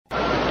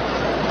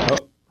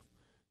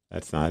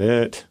That's not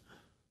it.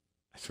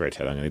 I swear,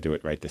 Ted, I'm going to do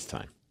it right this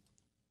time.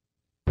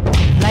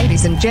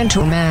 Ladies and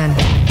gentlemen,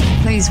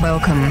 please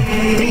welcome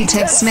D.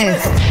 Ted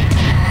Smith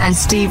and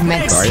Steve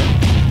Mix.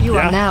 You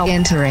are now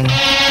entering.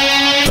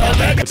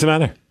 What's the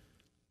matter?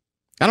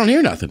 I don't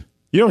hear nothing.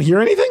 You don't hear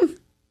anything?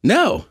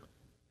 No.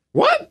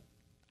 What?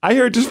 I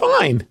hear it just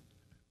fine.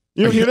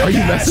 You don't hear that? Are you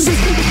messing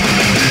with me?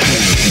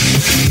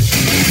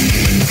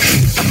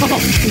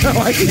 Oh,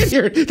 no, I can't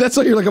hear it. That's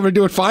why you're like, I'm going to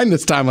do it fine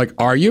this time. Like,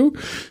 are you?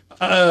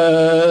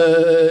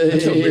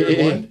 That's a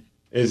weird one.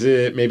 Is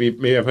it maybe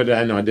I put it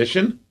in an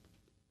audition?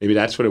 Maybe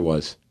that's what it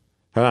was.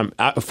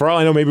 For all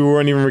I know, maybe we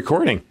weren't even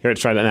recording. Here,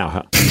 let's try that now.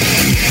 Huh?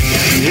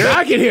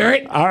 I can hear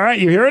it. All right,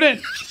 you heard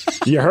it?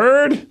 You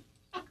heard?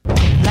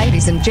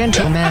 Ladies and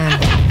gentlemen,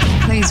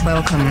 please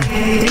welcome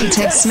D.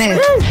 Ted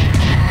Smith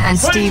and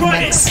Steve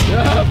Mix.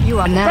 You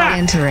are now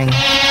entering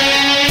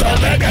The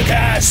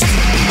MegaCast.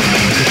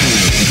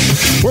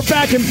 We're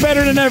back and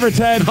better than ever,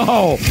 Ted.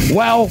 Oh,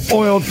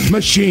 well-oiled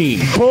machine.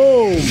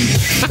 Boom.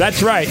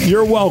 That's right.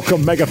 You're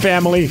welcome, Mega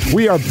Family.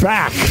 We are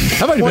back.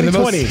 That might have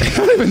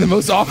been the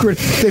most awkward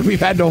thing we've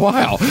had in a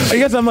while. I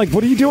guess I'm like,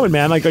 what are you doing,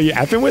 man? Like, are you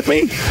effing with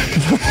me?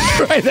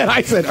 Right. Then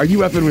I said, are you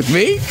effing with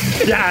me?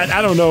 Yeah,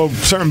 I don't know.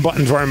 Certain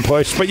buttons weren't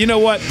pushed. But you know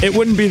what? It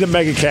wouldn't be the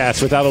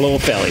MegaCast without a little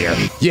failure.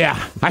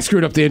 Yeah. I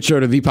screwed up the intro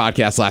to the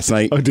podcast last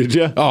night. Oh, did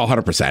you? Oh,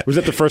 100%. Was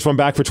that the first one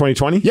back for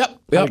 2020? Yep.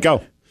 How'd it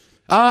go?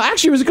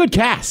 Actually, it was a good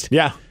cast.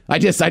 Yeah. I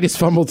just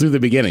fumbled through the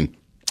beginning.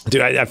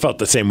 Dude, I felt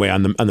the same way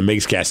on the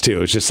MegaCast too.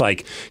 It was just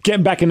like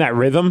getting back in that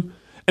rhythm.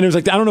 And it was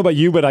like, I don't know about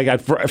you, but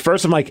at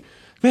first I'm like,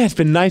 man, it's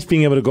been nice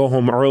being able to go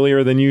home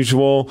earlier than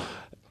usual.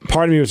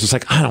 Part of me was just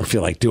like, I don't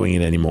feel like doing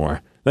it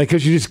anymore. Like,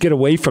 because you just get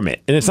away from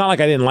it. And it's not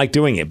like I didn't like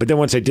doing it. But then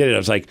once I did it, I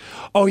was like,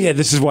 oh, yeah,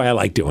 this is why I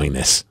like doing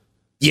this.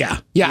 Yeah,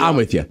 I'm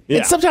with you. Yeah.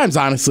 And sometimes,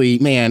 honestly,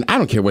 man, I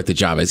don't care what the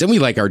job is. And we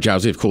like our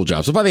jobs. We have cool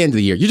jobs. So by the end of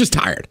the year, you're just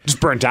tired.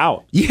 Just burnt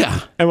out. Yeah.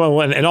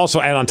 And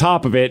also add on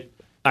top of it,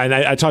 and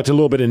I talked a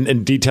little bit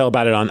in detail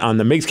about it on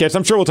the MegaCast.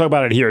 I'm sure we'll talk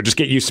about it here. Just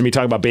get used to me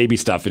talking about baby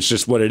stuff. It's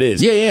just what it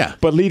is. Yeah.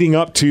 But leading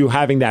up to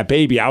having that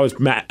baby, I was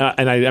and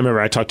I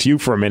remember I talked to you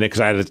for a minute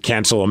because I had to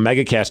cancel a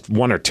MegaCast,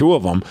 one or two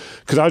of them,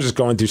 because I was just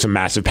going through some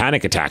massive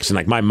panic attacks and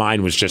like my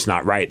mind was just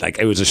not right. Like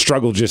it was a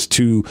struggle just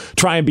to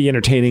try and be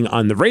entertaining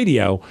on the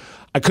radio.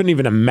 I couldn't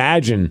even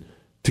imagine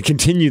to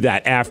continue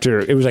that after.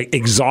 It was like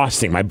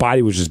exhausting. My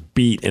body was just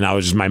beat, and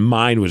my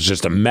mind was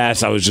just a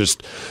mess. I was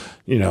just,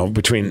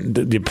 between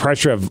the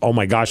pressure of, oh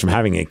my gosh, I'm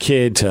having a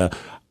kid, to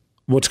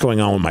what's going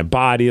on with my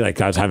body. Like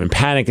I was having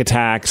panic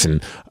attacks,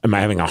 and am I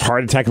having a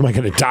heart attack? Am I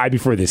going to die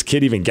before this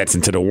kid even gets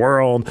into the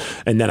world?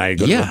 And then I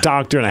go to the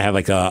doctor, and I have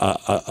like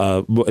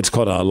it's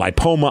called a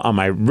lipoma on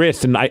my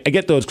wrist, and I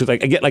get those because I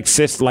get like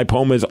cyst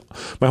lipomas.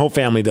 My whole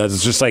family does.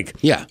 It's just like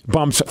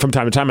bumps from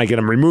time to time. I get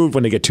them removed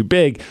when they get too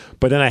big.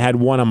 But then I had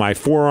one on my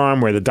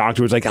forearm where the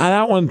doctor was like,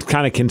 that one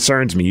kind of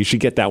concerns me. You should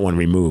get that one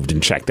removed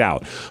and checked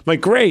out. I'm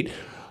like, great.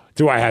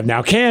 Do I have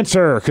now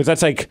cancer? Because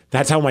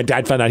that's how my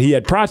dad found out he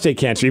had prostate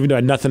cancer, even though it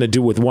had nothing to do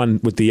with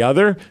one with the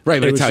other. Right,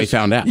 but that's how he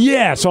found out.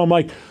 Yeah, so I'm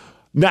like,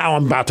 now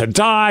I'm about to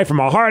die from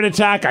a heart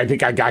attack. I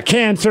think I got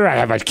cancer. I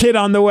have a kid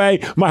on the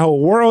way. My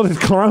whole world is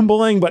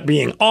crumbling, but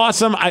being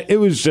awesome. It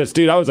was just,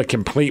 dude, I was a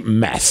complete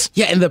mess.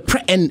 Yeah,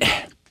 and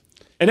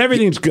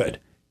everything's good.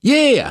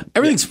 Yeah,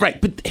 everything's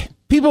right. But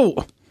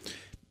people,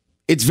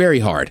 it's very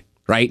hard.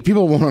 Right?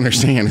 People won't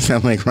understand. It's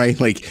not like, right?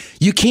 Like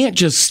you can't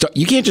just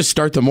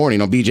start the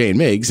morning on BJ and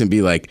Migs and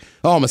be like,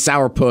 oh, I'm a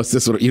sourpuss.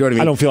 This, you know what I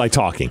mean? I don't feel like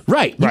talking.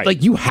 Right.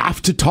 Like you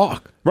have to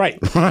talk. Right.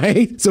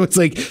 Right. So it's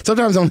like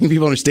sometimes I don't think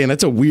people understand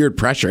that's a weird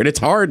pressure, and it's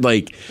hard.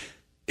 Like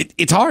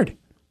it's hard.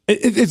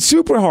 It's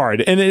super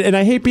hard, and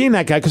I hate being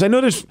that guy because I know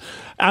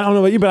I don't know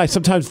about you, but I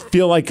sometimes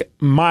feel like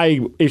my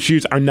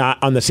issues are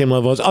not on the same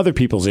level as other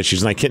people's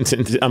issues,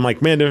 and I'm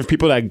like, man, there's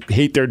people that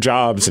hate their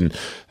jobs and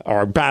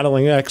are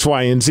battling X,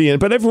 Y, and Z,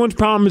 but everyone's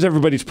problem is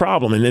everybody's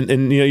problem,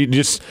 and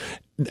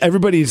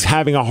everybody's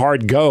having a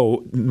hard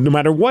go no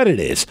matter what it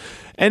is,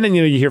 and then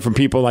you hear from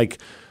people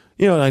like,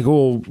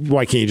 well,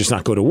 why can't you just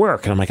not go to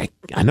work? And I'm like,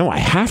 I know I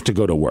have to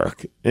go to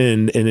work.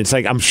 And it's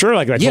like, I'm sure,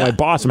 like I told my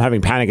boss, I'm having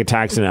panic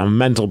attacks and a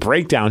mental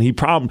breakdown.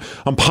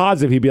 I'm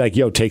positive he'd be like,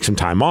 yo, take some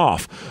time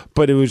off.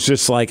 But it was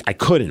just like, I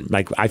couldn't.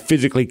 Like I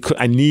physically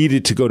I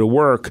needed to go to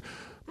work,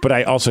 but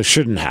I also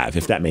shouldn't have,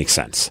 if that makes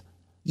sense.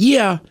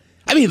 Yeah.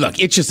 I mean, look,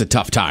 it's just a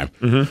tough time.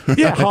 Mm-hmm.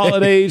 Yeah,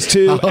 holidays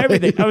too,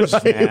 everything.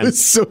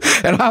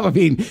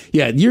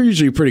 You're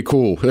usually pretty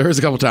cool. There was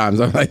a couple times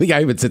I think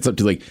I even said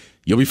something like,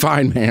 "You'll be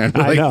fine, man."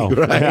 I know.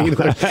 Right? I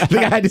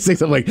think I had to say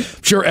something like,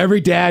 "Sure,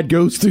 every dad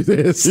goes through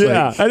this."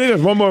 Yeah, I think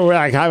there's one more where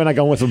I'm having like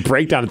almost a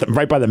breakdown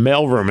right by the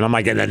mailroom, and I'm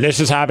like, and then this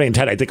is happening,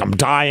 Ted. I think I'm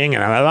dying,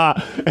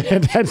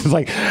 and Ted's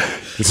like,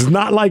 "This is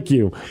not like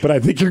you, but I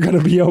think you're going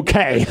to be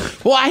okay."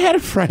 Well, I had a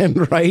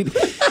friend, right?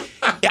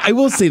 I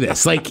will say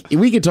this, like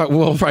we could talk.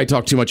 We'll probably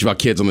talk too much about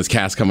kids on this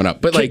cast coming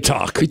up, but like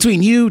talk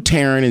between you,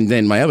 Taryn, and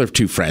then my other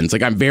two friends,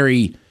 like I'm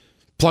very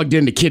plugged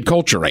into kid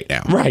culture right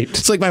now. Right.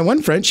 It's like my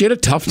one friend, she had a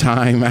tough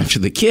time after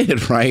the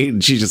kid, right?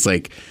 And she's just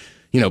like,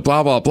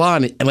 blah blah blah,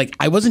 and like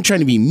I wasn't trying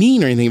to be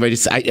mean or anything, but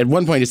at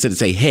one point I just said to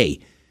say, hey,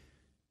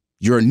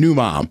 you're a new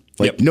mom.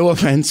 Like, no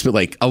offense, but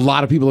like a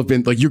lot of people have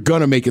been like, you're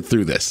going to make it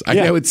through this. I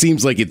know it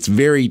seems like it's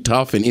very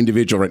tough and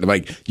individual, right?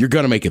 Like, you're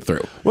going to make it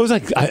through. Well, it was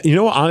like,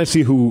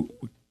 honestly, who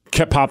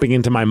kept popping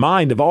into my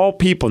mind of all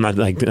people, not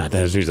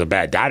that he's a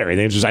bad dad or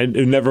anything. It's just, I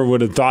never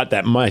would have thought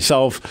that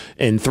myself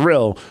and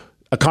Thrill,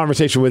 a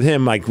conversation with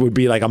him like would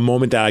be like a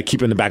moment that I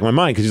keep in the back of my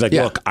mind. Cause he's like,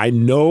 look, I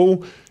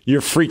know you're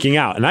freaking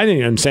out. And I didn't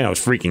even understand I was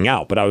freaking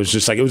out, but I was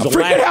just like, it was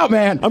freaking out,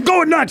 man. I'm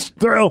going nuts,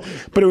 Thrill.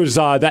 But it was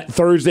that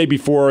Thursday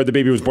before the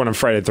baby was born on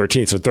Friday the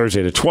 13th, so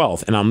Thursday the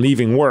 12th. And I'm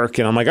leaving work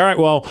and I'm like, all right,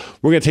 well,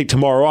 we're going to take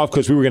tomorrow off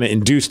because we were going to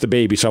induce the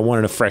baby. So I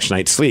wanted a fresh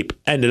night's sleep.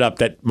 Ended up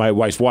that my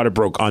wife's water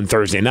broke on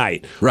Thursday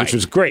night, which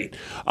was great.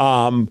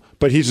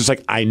 But he's just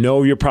like, I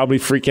know you're probably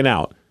freaking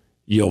out.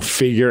 You'll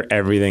figure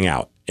everything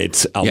out.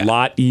 It's a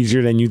lot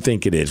easier than you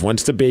think it is.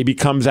 Once the baby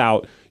comes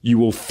out, you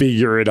will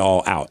figure it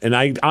all out. And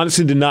I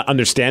honestly did not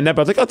understand that,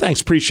 but I was like, oh,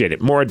 thanks, appreciate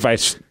it. More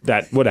advice,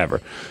 that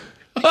whatever.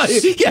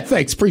 Yeah,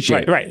 thanks,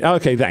 appreciate it. Right.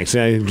 Okay, thanks.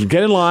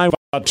 Get in line.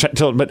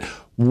 But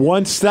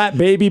once that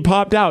baby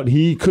popped out,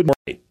 he couldn't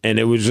write. And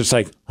it was just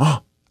like,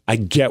 oh, I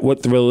get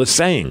what Thrill is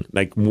saying.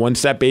 Like,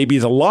 once that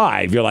baby's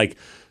alive, you're like,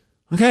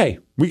 okay,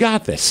 we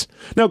got this.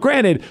 Now,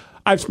 granted,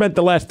 I've spent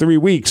the last 3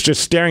 weeks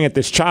just staring at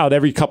this child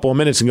every couple of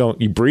minutes and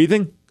going, you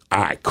breathing? All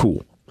right,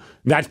 cool.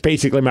 That's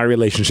basically my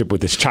relationship with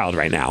this child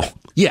right now.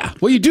 Yeah.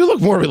 Well, you do look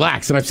more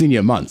relaxed than I've seen you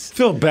in months.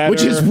 Feel better.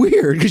 Which is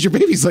weird because your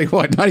baby's like,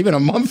 what, not even a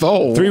month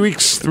old? 3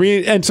 weeks,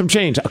 3 and some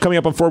change. Coming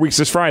up on 4 weeks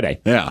this Friday.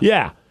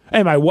 Yeah.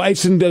 And my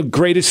wife's in the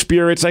greatest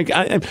spirits. Like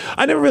I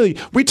never really,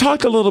 we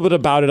talked a little bit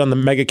about it on the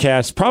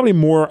MegaCast, probably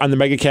more on the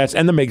MegaCast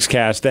and the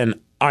MigsCast than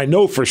I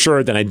know for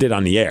sure than I did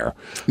on the air.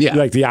 Yeah.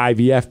 Like the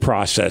IVF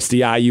process,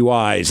 the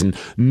IUIs, and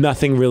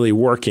nothing really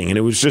working. And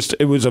it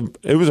was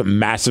a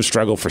massive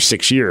struggle for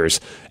 6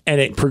 years.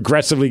 And it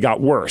progressively got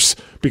worse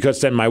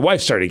because then my wife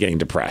started getting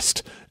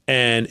depressed.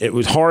 And it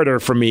was harder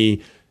for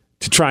me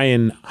to try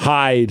and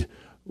hide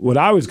what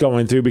I was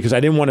going through because I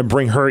didn't want to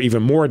bring her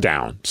even more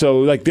down. So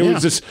like there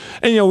was this,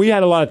 and we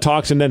had a lot of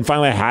talks, and then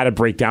finally I had to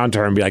break down to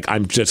her and be like,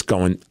 I'm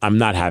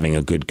not having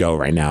a good go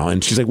right now.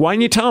 And she's like, why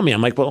didn't you tell me?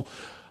 I'm like, well,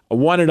 I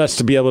wanted us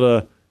to be able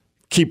to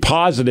keep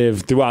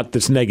positive throughout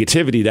this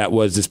negativity that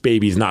was this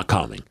baby's not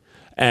coming.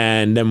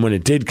 And then when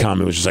it did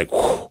come, it was just like,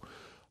 whew,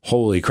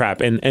 holy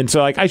crap. And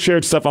so like I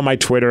shared stuff on my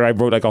Twitter. I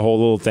wrote like a whole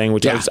little thing,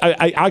 which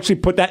I actually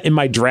put that in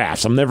my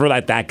drafts. I'm never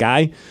like that guy.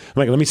 I'm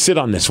like, let me sit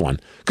on this one.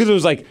 Because it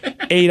was like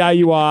 8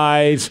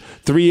 IUIs,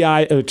 2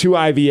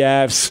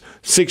 IVFs,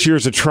 6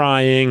 years of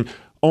trying,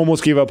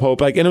 almost gave up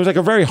hope. Like, and it was like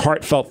a very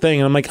heartfelt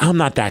thing. And I'm like, I'm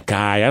not that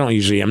guy.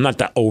 I'm not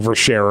that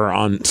oversharer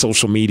on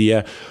social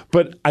media.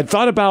 But I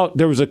thought about,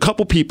 there was a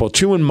couple people,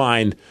 2 in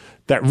mind,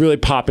 that really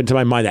pop into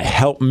my mind that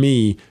helped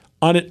me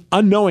on it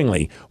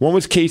unknowingly. One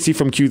was Casey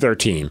from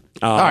Q13.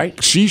 All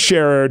right. She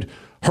shared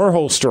her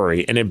whole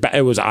story, and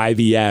it was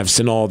IVFs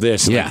and all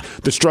this, and like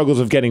the struggles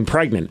of getting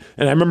pregnant.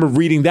 And I remember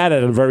reading that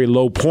at a very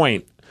low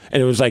point,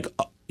 and it was like,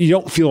 you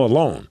don't feel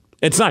alone.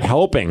 It's not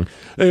helping.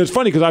 And it was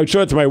funny because I would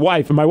show it to my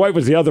wife, and my wife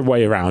was the other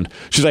way around.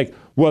 She's like,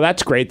 well,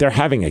 that's great. They're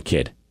having a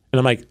kid. And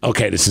I'm like,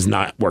 okay, this is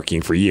not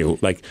working for you.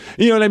 Like,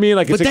 you know what I mean?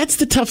 Like, but that's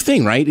the tough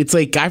thing, right? It's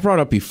like I brought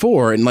up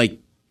before, and like,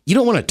 you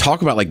don't want to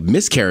talk about like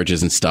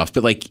miscarriages and stuff,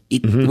 but like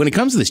when it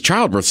comes to this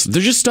childbirth,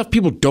 there's just stuff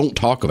people don't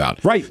talk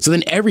about. Right. So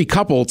then every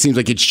couple, it seems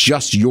like it's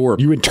just you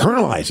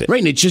internalize it. Right.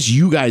 And it's just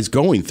you guys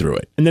going through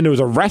it. And then there was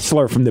a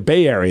wrestler from the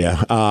Bay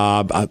Area,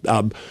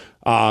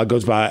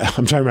 goes by,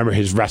 I'm trying to remember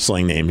his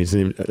wrestling name. His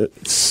name,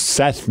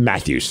 Seth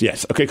Matthews.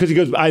 Yes. Okay. Because he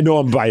goes, I know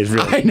him by his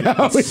real name. I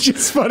know. It's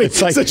just funny.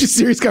 It's like such a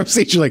serious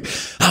conversation. You're like,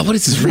 what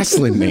is his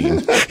wrestling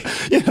name?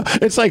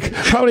 It's like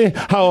probably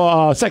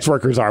how sex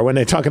workers are when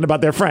they're talking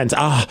about their friends.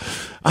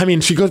 I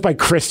mean, she goes by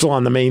Crystal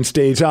on the main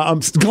stage.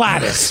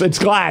 Gladys. It's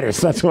Gladys.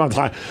 That's what I'm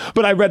talking.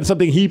 But I read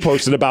something he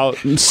posted about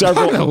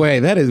several. By the way,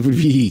 that would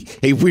be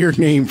a weird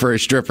name for a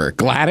stripper.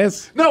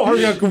 Gladys? No,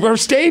 her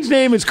stage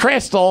name is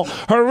Crystal.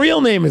 Her real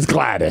name is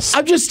Gladys.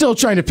 I'm just still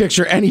trying to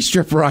picture any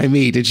stripper I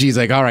meet, and she's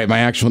like, all right, my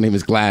actual name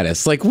is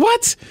Gladys. Like,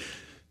 what?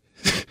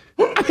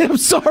 I mean, I'm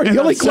sorry. The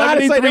only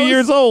Gladys I know 73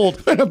 years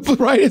old.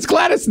 Right, it's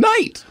Gladys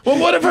Knight. Well,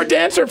 what if her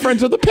dancer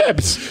friends are the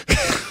Pips?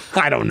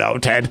 I don't know,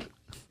 Ted.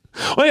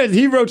 Well,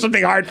 he wrote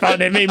something heartfelt,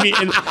 and it made me,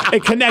 and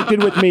it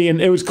connected with me,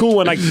 and it was cool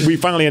when we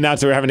finally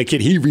announced that we were having a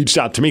kid. He reached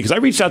out to me because I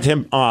reached out to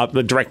him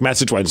the direct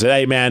message one and said,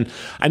 "Hey, man,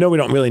 I know we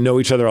don't really know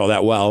each other all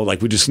that well.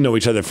 Like we just know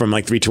each other from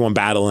like 3-2-1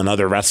 battle and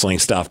other wrestling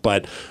stuff.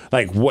 But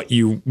like what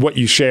you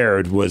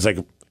shared was like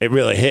it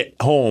really hit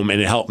home,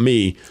 and it helped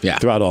me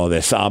throughout all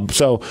this.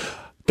 So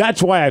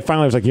that's why I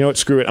finally was like, you know what,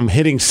 screw it. I'm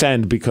hitting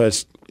send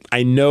because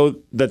I know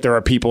that there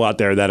are people out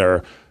there that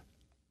are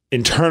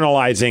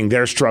internalizing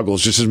their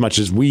struggles just as much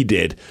as we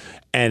did,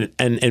 and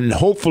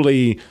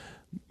hopefully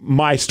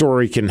my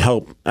story can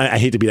help. I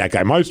hate to be that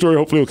guy. My story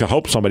hopefully can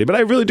help somebody, but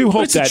I really do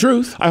hope that. The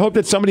truth. I hope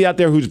that somebody out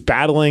there who's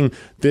battling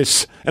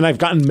this, and I've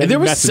gotten many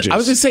messages. I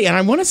was going to say, and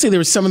I want to say there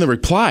was some in the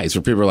replies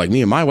where people were like,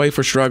 me and my wife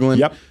are struggling.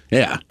 Yep.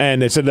 Yeah.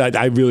 And they said that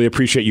I really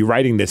appreciate you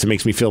writing this. It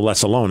makes me feel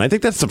less alone. I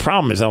think that's the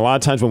problem is that a lot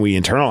of times when we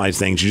internalize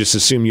things, you just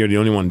assume you're the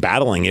only one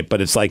battling it,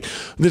 but it's like,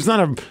 there's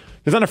not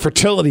there's not a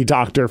fertility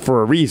doctor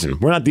for a reason.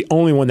 We're not the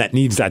only one that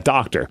needs that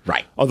doctor.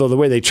 Right. Although the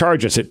way they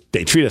charge us,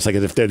 they treat us like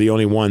as if they're the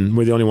only one.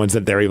 We're the only ones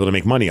that they're able to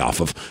make money off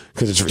of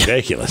because it's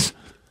ridiculous.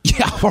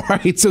 Yeah, all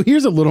right. So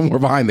here's a little more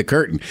behind the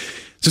curtain.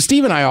 So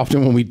Steve and I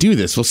often, when we do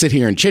this, we'll sit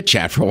here and chit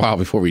chat for a while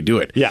before we do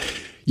it. Yeah.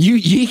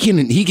 He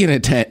can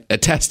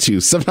attest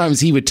to. Sometimes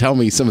he would tell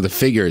me some of the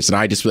figures, and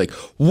I just be like,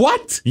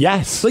 "What?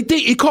 Yes, like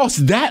it costs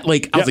that."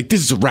 Like I was like,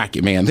 "This is a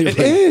racket, man." It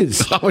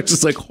is. I was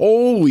just like,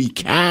 "Holy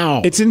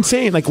cow!" It's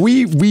insane. Like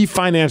we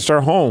financed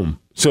our home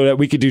so that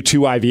we could do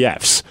 2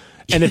 IVFs,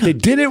 and if they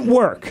didn't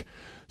work.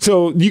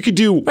 So you could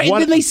do right,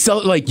 one. And then they sell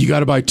it like you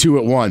got to buy 2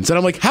 at once. And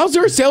I'm like, how's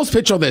there a sales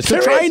pitch on this?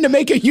 They're trying to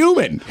make a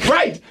human.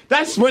 Right.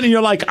 That's when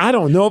you're like, I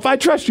don't know if I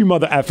trust you,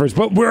 mother effers,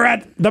 but we're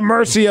at the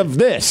mercy of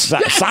this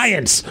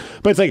science.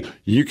 But it's like,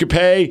 you could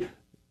pay,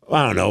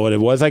 I don't know what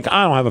it was. Like,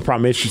 I don't have a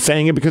problem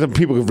saying it because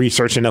people can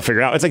research and they'll figure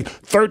it out. It's like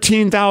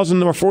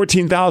 $13,000 or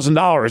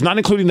 $14,000, not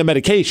including the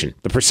medication,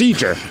 the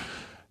procedure.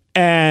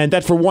 And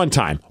that's for one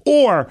time.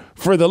 Or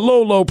for the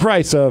low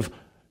price of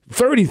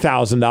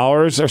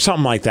 $30,000 or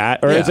something like that,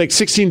 or it's like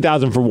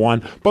 $16,000 for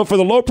one. But for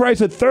the low price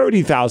of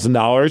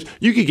 $30,000,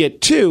 you could get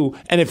 2,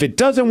 and if it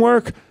doesn't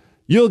work,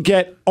 you'll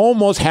get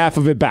almost half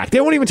of it back. They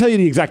won't even tell you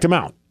the exact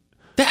amount.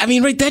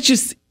 That's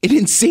just an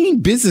insane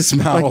business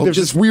model. Like, there's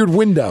this weird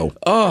window.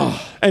 Oh,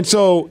 and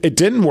so it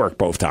didn't work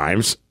both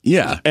times.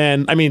 Yeah,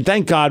 and I mean,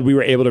 thank God we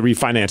were able to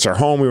refinance our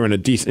home. We were in a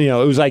decent, it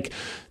was like,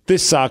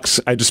 this sucks.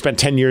 I just spent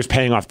 10 years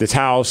paying off this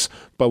house,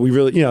 but we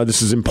really,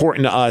 this is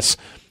important to us.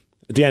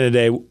 At the end of the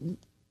day,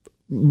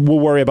 we'll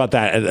worry about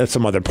that at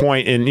some other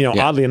point. And,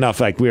 oddly enough,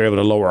 like we were able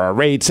to lower our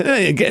rates.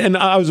 And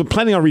I was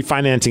planning on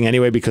refinancing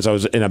anyway because I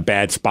was in a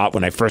bad spot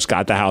when I first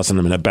got the house and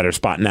I'm in a better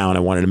spot now and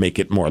I wanted to make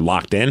it more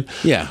locked in.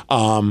 Yeah.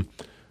 And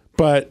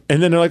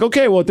then they're like,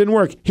 okay, well, it didn't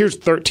work. Here's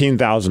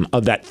 $13,000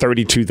 of that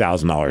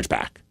 $32,000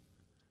 back.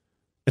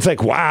 It's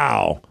like,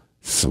 wow,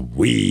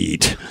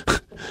 sweet.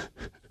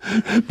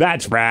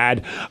 That's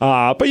rad.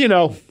 But,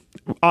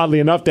 oddly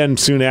enough, then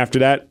soon after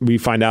that, we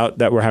find out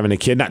that we're having a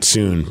kid. Not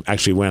soon.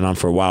 Actually went on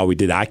for a while. We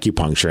did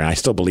acupuncture, and I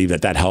still believe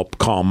that helped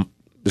calm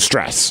the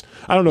stress.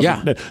 I don't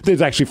know if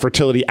there's actually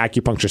fertility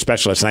acupuncture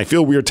specialists, and I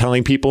feel weird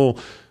telling people,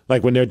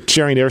 like when they're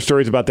sharing their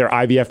stories about their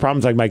IVF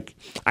problems, like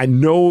I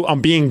know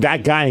I'm being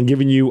that guy and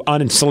giving you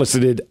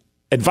unsolicited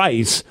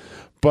advice,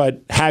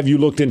 but have you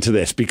looked into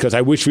this? Because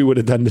I wish we would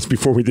have done this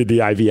before we did the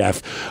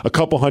IVF. A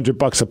couple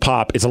 $100 a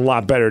pop is a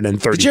lot better than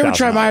 $30,000. Did you ever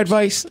try my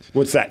advice?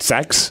 What's that,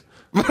 sex?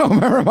 No,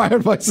 remember my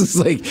advice is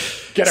like,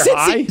 get her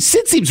high?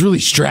 Sid seems really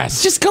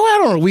stressed. Just go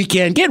out on a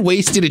weekend, get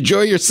wasted,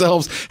 enjoy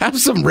yourselves, have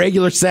some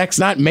regular sex,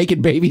 not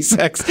making baby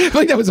sex.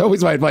 Like that was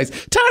always my advice.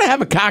 Tell her to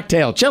have a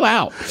cocktail, chill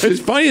out. It's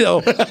funny though.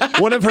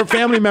 One of her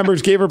family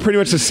members gave her pretty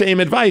much the same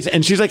advice,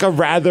 and she's like a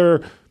rather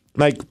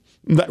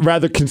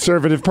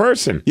conservative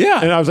person.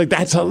 Yeah. And I was like,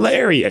 that's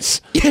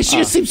hilarious. Yeah, she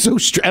just seems so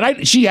stressed.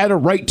 And she had a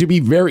right to be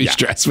very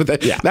stressed with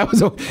it. Yeah. That was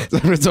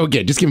so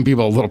good. Just giving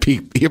people a little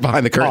peek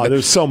behind the curtain. Oh,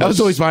 there's so much. That was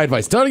always my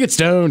advice. Tell her to get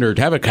stoned or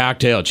have a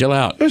cocktail, chill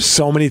out. There's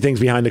so many things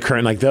behind the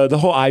curtain. Like the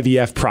whole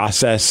IVF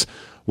process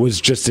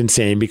was just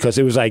insane because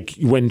it was like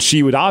when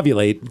she would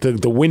ovulate,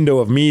 the window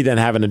of me then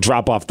having to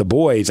drop off the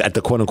boys at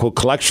the quote unquote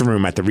collection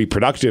room at the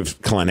reproductive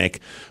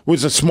clinic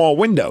was a small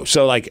window.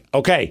 So like,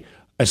 okay,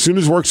 as soon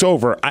as work's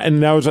over,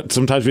 and that was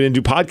sometimes we didn't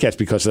do podcasts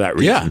because of that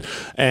reason.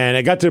 Yeah. And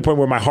it got to the point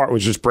where my heart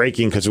was just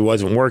breaking because it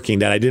wasn't working,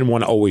 that I didn't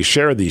want to always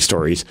share these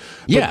stories.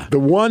 But the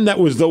one that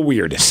was the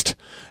weirdest,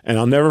 and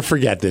I'll never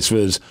forget this,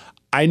 was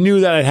I knew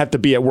that I'd have to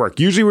be at work.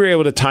 Usually we were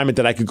able to time it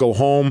that I could go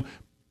home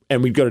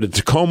and we'd go to the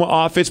Tacoma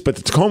office, but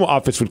the Tacoma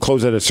office would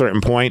close at a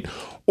certain point,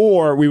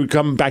 or we would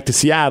come back to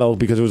Seattle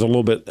because it was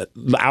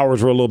the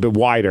hours were a little bit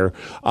wider,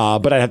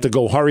 but I'd have to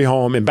go hurry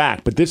home and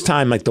back. But this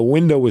time, like the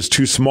window was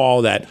too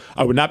small that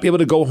I would not be able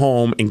to go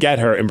home and get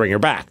her and bring her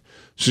back.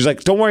 She's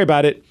like, don't worry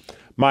about it.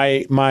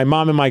 My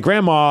mom and my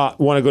grandma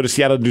want to go to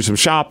Seattle to do some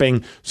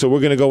shopping, so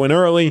we're going to go in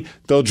early.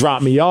 They'll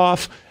drop me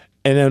off,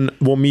 and then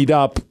we'll meet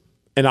up,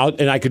 and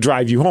I could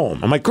drive you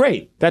home. I'm like,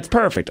 great, that's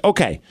perfect.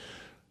 Okay.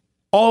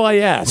 All I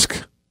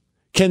ask,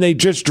 can they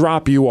just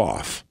drop you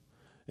off?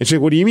 And she's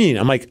like, what do you mean?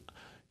 I'm like,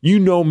 you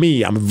know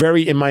me. I'm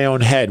very in my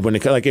own head when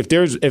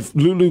if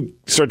Lulu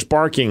starts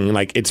barking,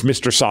 like it's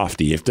Mr.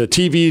 Softy. If the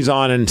TV's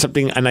on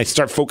and I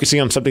start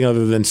focusing on something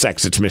other than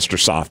sex, it's Mr.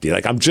 Softy.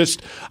 Like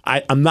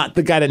I'm not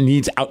the guy that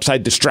needs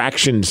outside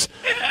distractions.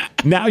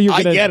 Now you're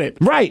gonna I get it.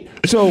 Right.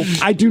 So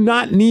I do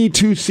not need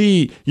to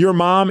see your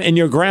mom and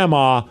your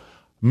grandma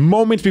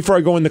moments before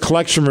I go in the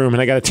collection room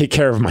and I got to take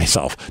care of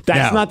myself.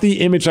 That's not the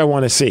image I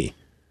want to see.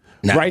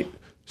 No. Right?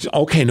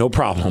 Okay, no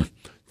problem.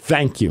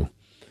 Thank you.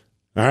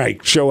 All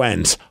right, show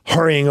ends.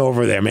 Hurrying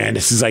over there, man.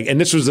 This is and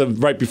this was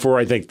right before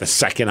I think the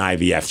second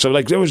IVF. So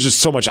there was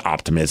just so much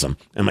optimism.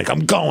 I'm like,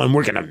 I'm going.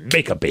 We're gonna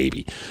make a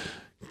baby.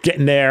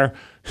 Getting there,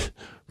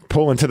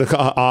 pull into the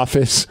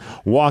office,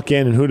 walk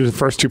in, and who are the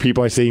first 2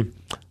 people I see?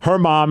 Her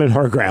mom and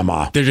her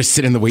grandma. They're just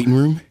sitting in the waiting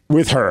room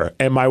with her,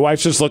 and my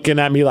wife's just looking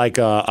at me like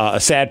a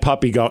sad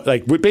puppy,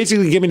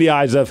 basically giving the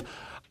eyes of,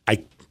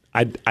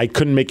 I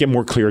couldn't make it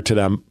more clear to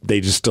them.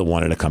 They just still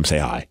wanted to come say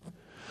hi.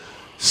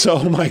 So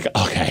I'm like,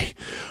 okay,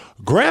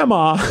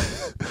 Grandma,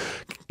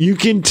 you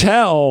can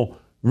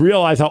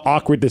realize how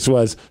awkward this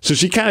was. So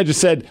she kind of just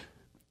said,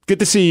 good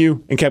to see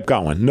you, and kept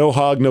going. No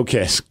hug, no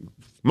kiss.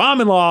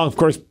 Mom-in-law, of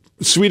course,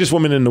 sweetest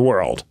woman in the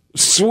world.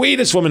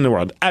 Sweetest woman in the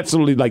world.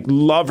 Absolutely, like,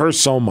 love her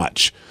so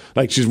much.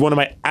 Like, she's one of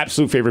my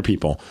absolute favorite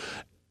people.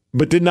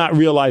 But did not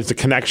realize the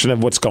connection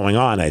of what's going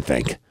on, I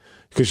think.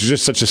 Because she's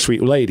just such a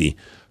sweet lady.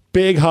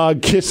 Big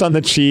hug, kiss on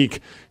the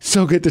cheek.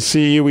 So good to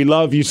see you. We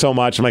love you so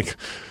much. I'm like,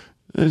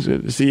 it's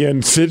good to see you.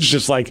 And Sid's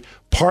just like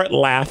part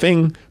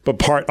laughing, but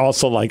part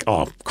also like,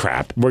 oh,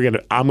 crap. I'm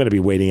going to be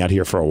waiting out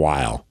here for a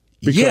while.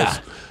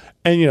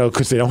 And,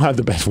 because they don't have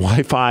the best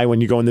Wi-Fi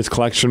when you go in this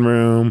collection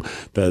room.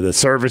 The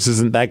service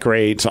isn't that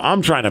great. So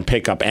I'm trying to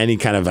pick up any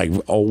kind of like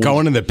old...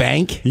 Going to the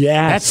bank?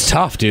 Yeah. That's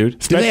tough, dude.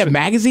 Do they have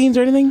magazines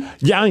or anything?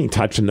 Yeah, I ain't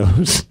touching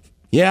those.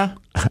 Yeah?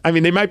 I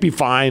mean, they might be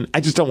fine. I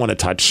just don't want to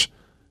touch.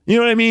 You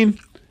know what I mean?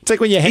 It's like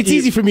when you... It's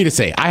easy for me to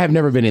say. I have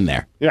never been in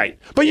there. Right.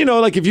 But,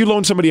 like if you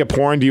loan somebody a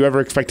porn, do you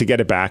ever expect to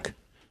get it back?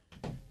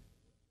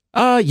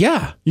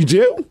 Yeah. You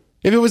do?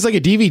 If it was like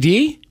a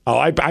DVD? Oh,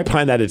 I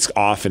plan that it's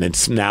off and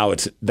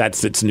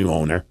that's its new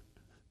owner.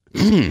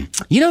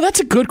 That's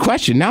a good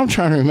question. Now I'm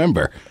trying to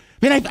remember.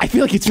 Man, I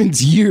feel like it's been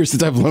years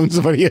since I've loaned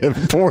somebody a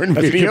porn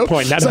video. A good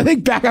point. So I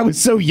think back I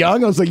was so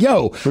young, I was like,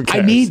 yo,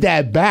 I need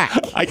that back.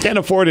 I can't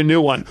afford a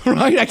new one.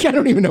 Right? I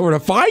don't even know where to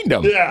find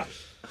them. Yeah.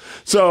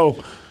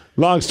 So,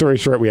 long story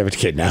short, we have a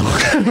kid now.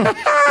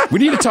 We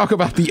need to talk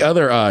about the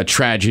other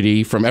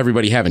tragedy from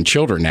everybody having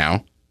children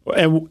now.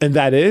 And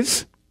that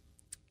is?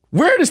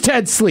 Where does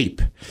Ted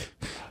sleep?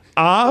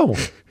 Oh,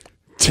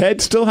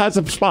 Ted still has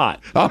a spot.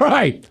 All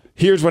right.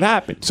 Here's what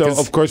happened. So,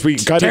 of course, we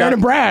got Taryn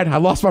and Brad, I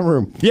lost my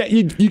room. Yeah,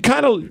 you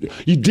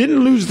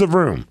didn't lose the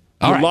room.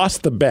 You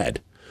lost the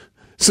bed.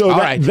 So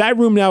that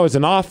room now is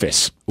an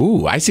office.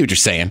 Ooh, I see what you're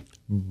saying.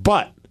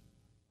 But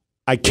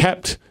I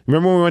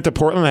remember when we went to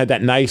Portland, I had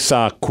that nice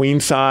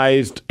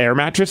queen-sized air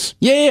mattress?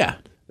 Yeah.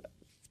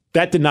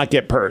 That did not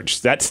get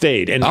purged. That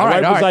stayed. And my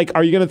wife was like,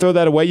 are you going to throw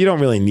that away? You don't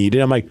really need it.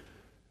 I'm like,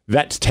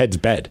 that's Ted's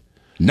bed.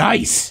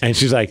 Nice. And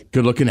she's like,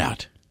 good looking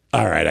out.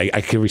 All right,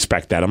 I can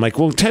respect that. I'm like,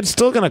 well, Ted's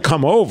still going to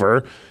come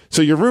over,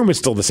 so your room is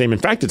still the same. In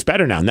fact, it's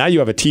better now. Now you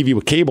have a TV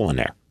with cable in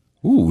there.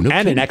 Ooh,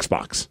 and an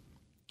Xbox.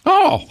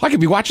 Oh, I could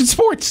be watching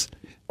sports.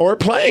 Or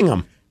playing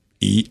them.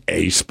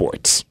 EA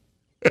Sports.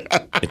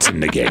 It's in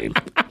the game.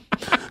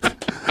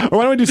 Or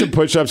why don't we do some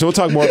push-ups? We'll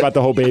talk more about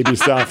the whole baby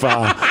stuff.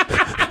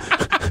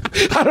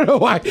 I don't know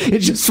why.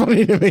 It's just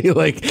funny to me.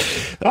 Like,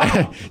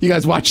 you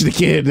guys watch the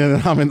kid,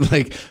 and I'm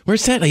like,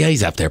 where's Ted? Like, yeah,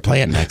 he's up there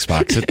playing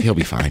Xbox. He'll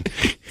be fine.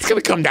 He's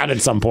going to come down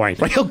at some point.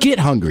 Right? He'll get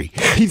hungry.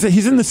 He's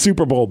in the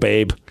Super Bowl,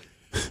 babe.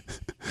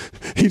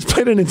 He's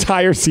played an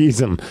entire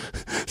season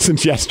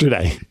since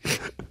yesterday.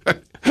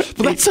 But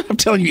that's what I'm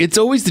telling you. It's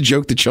always the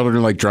joke that children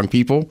are like drunk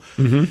people.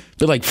 Mm-hmm.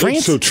 But like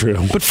It's so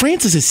true. But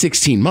Frances is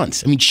 16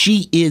 months. I mean,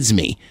 she is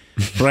me,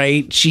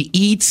 right? She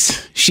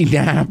eats, she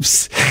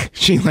naps,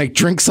 she like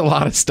drinks a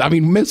lot of stuff. I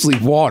mean, mostly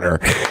water,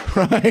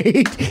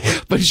 right?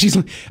 But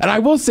and I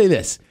will say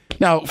this.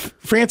 Now,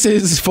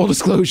 Frances, full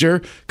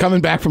disclosure, coming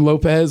back from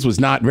Lopez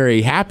was not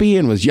very happy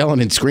and was yelling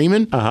and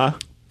screaming. Uh-huh.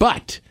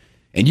 But,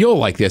 and you'll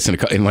like this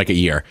in like a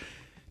year,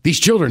 these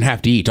children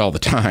have to eat all the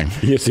time.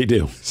 Yes, they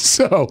do.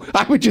 So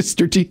I would just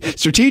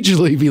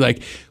strategically be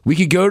like, we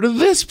could go to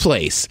this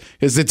place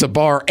because it's a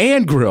bar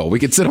and grill. We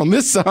could sit on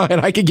this side.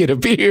 I could get a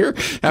beer,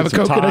 have a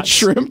coconut tots.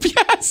 shrimp.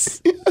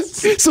 Yes.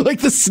 So like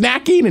the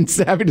snacking and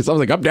happiness, I was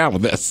like, I'm down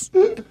with this.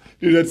 Dude,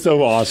 that's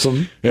so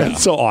awesome. Yeah.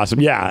 That's so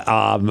awesome.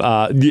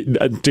 Yeah.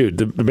 Dude,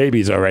 the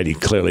baby's already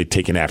clearly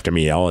taken after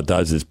me. All it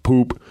does is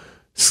poop,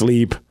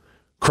 sleep,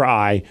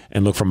 cry,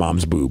 and look for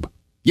mom's boob.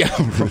 Yeah.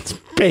 That's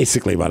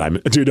basically what I'm...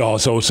 Dude,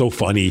 so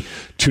funny.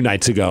 2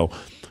 nights ago.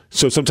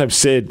 So sometimes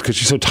Sid, because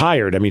she's so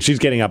tired, I mean, she's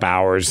getting up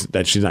hours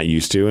that she's not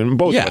used to, and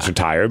both of us are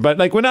tired, but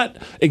like we're not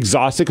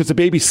exhausted because the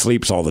baby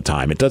sleeps all the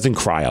time. It doesn't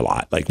cry a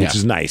lot, like which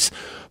is nice.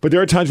 But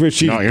there are times where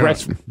she's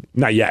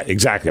not yet,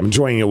 exactly. I'm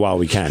enjoying it while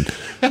we can.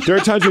 There are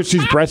times where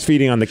she's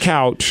breastfeeding on the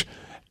couch,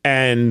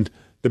 and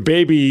the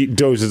baby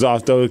dozes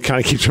off, though, kind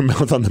of keeps her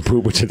mouth on the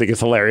boob, which I think is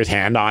hilarious,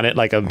 hand on it,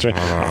 like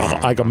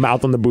a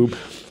mouth on the boob.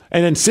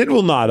 And then Sid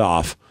will nod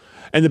off,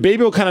 and the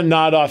baby will kind of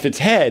nod off its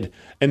head.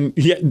 And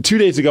 2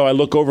 days ago, I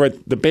look over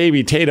at the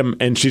baby, Tatum,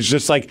 and she's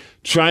just like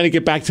trying to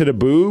get back to the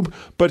boob,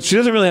 but she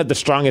doesn't really have the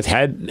strongest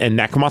head and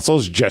neck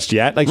muscles just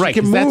yet. Like, right,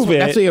 she can move it.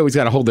 That's why you always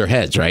got to hold their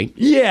heads, right?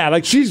 Yeah,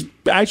 like she's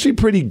actually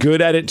pretty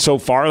good at it so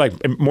far, like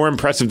more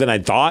impressive than I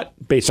thought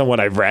based on what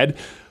I've read.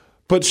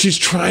 But she's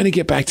trying to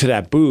get back to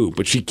that boob,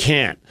 but she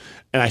can't.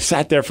 And I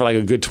sat there for like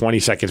a good 20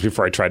 seconds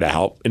before I tried to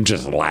help and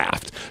just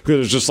laughed because it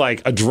was just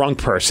like a drunk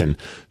person.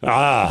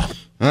 Finally,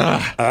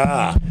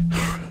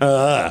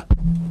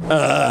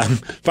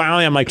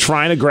 I'm like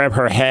trying to grab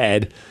her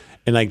head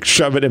and like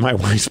shove it in my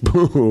wife's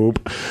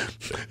boob.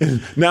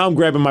 And now I'm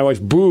grabbing my wife's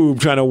boob,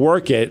 trying to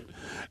work it.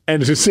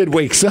 And so Sid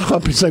wakes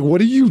up. He's like,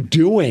 "What are you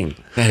doing?"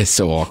 That is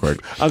so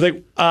awkward. I was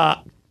like,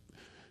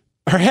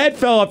 her head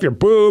fell off your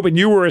boob and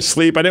you were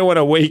asleep. I didn't want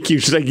to wake you.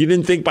 She's like, you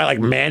didn't think by like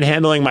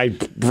manhandling my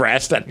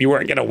breast that you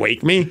weren't going to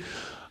wake me?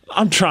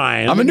 I'm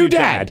trying. I'm a new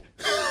dad.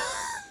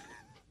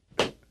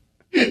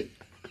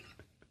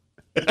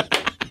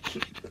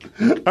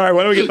 All right,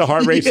 why don't we get the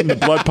heart racing, the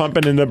blood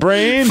pumping in the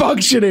brain?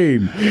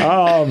 Functioning.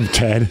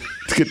 Ted,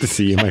 it's good to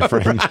see you, my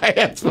friend.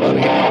 That's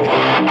funny.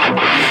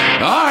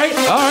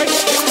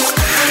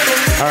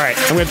 All right.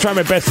 I'm going to try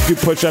my best to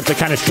do push-ups. I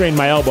kind of strained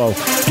my elbow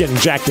getting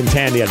jacked and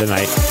tan the other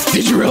night.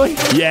 Did you really?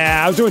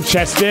 Yeah, I was doing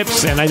chest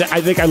dips, and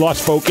I think I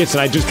lost focus,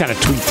 and I just kind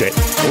of tweaked it.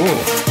 Ooh.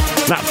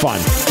 Not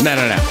fun. No.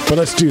 But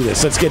let's do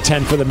this. Let's get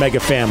 10 for the Mega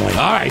family.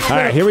 All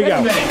right, here we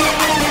go.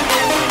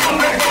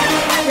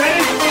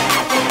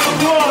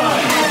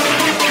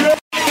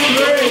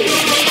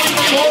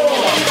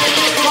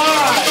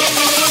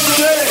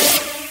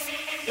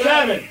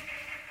 Seven,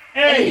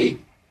 8,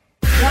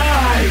 9, 10.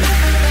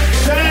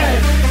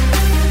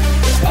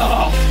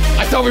 Oh,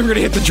 I thought we were going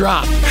to hit the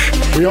drop.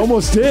 We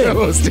almost did. I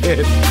want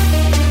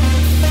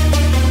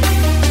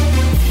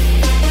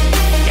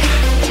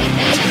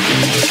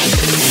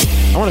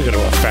to go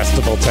to a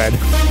festival, Ted.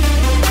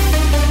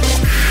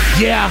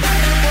 Yeah.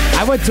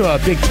 I went to a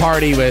big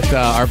party with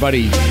our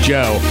buddy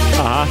Joe.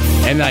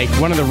 And like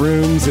one of the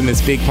rooms in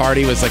this big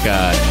party was like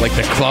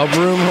the club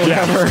room or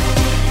whatever.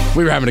 Yeah.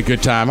 We were having a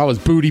good time. I was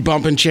booty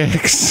bumping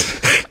chicks.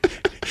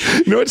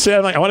 You know what's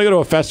sad? I want to go to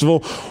a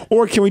festival,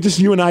 or can we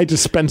you and I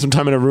spend some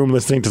time in a room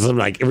listening to some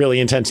really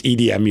intense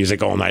EDM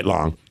music all night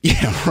long?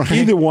 Yeah, right.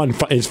 Either one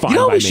is fine. You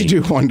know what we should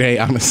do one day,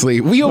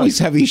 honestly? We always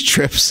have these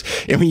trips,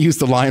 and we use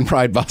the Lion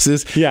Pride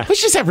buses. Yeah.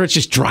 Let's just have Rich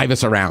just drive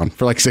us around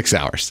for like 6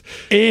 hours.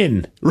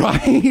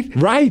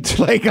 Right.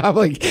 Like, I'm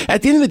like,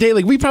 at the end of the day,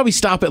 like, we probably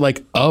stop at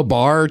like a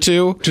bar or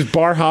two. Just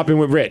bar hopping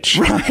with Rich.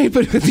 Right,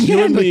 but at the you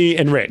end, and me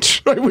and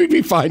Rich. Right, we'd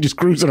be fine just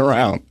cruising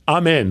around.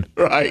 I'm in.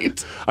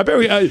 Right. I bet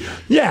we,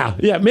 yeah,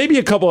 maybe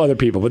a couple other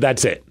people, but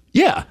that's it.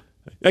 Yeah.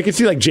 I could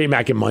see like J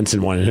Mac and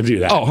Munson wanting to do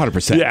that. Oh,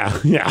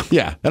 100%.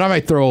 Yeah. And I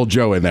might throw old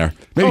Joe in there.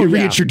 Maybe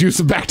reintroduce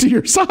him back to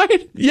your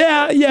side.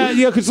 Yeah,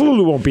 because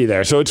Lulu won't be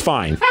there, so it's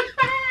fine.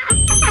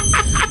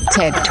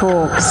 TED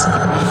Talks,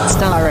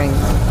 starring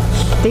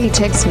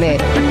Ted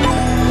Smith.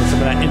 Some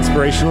of that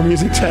inspirational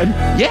music, Ted?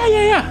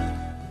 Yeah.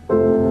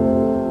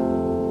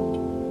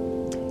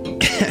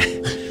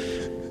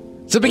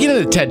 So the beginning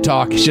of the TED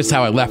Talk is just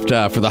how I left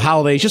for the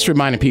holidays, just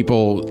reminding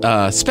people,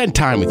 spend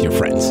time with your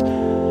friends.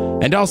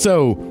 And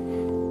also,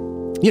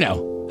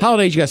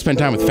 holidays, you got to spend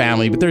time with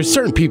family, but there's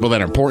certain people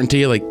that are important to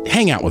you, like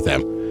hang out with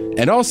them.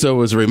 And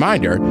also, as a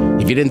reminder,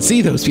 if you didn't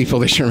see those people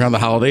this year around the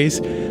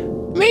holidays,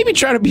 maybe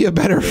try to be a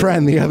better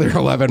friend the other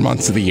 11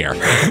 months of the year.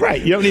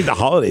 Right. You don't need the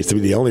holidays to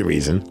be the only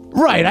reason.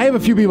 Right. I have a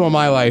few people in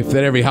my life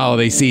that every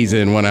holiday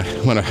season want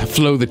to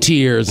flow the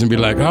tears and be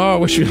like, oh, I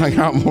wish you hung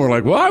out more.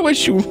 Like, well, I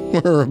wish you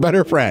were a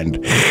better friend.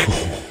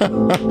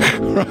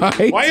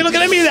 Right? Why are you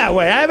looking at me that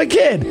way? I have a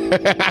kid.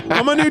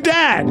 I'm a new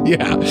dad.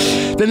 Yeah.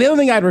 Then the other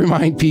thing I'd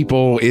remind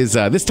people is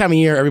this time of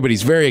year,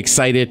 everybody's very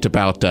excited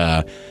about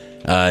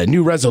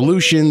new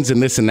resolutions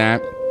and this and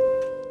that.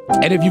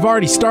 And if you've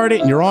already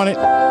started and you're on it,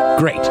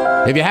 great.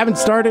 If you haven't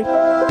started,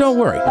 don't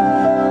worry.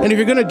 And if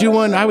you're going to do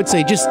one, I would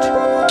say just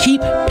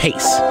keep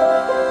pace,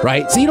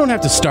 right? So you don't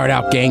have to start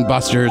out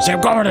gangbusters.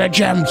 I'm going to the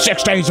gym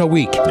 6 days a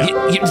week. Yep.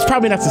 It's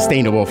probably not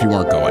sustainable if you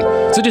weren't going.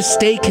 So just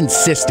stay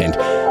consistent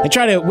and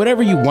try to,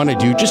 whatever you want to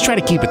do, just try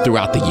to keep it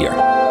throughout the year.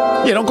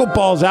 Yeah, don't go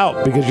balls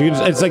out because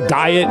it's like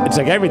diet. It's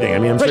like everything. I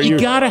mean, I'm sure you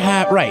gotta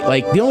have, right.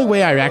 Like the only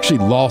way I actually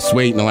lost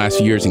weight in the last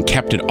few years and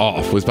kept it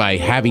off was by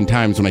having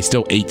times when I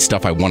still ate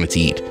stuff I wanted to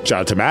eat. Shout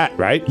out to Matt,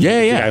 right?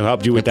 Yeah. I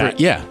helped you with that.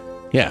 Yeah.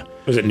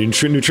 Was it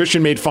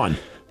Nutrition Made Fun?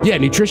 Yeah,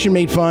 Nutrition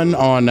Made Fun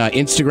on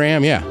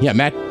Instagram. Yeah.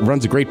 Matt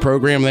runs a great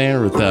program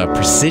there with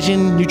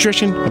Precision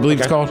Nutrition, I believe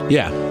it's called.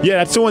 Yeah,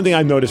 that's the one thing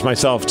I've noticed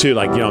myself too.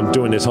 Like, I'm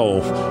doing this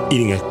whole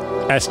eating a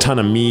S-ton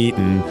of meat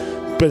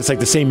but it's like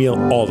the same meal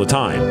all the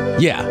time.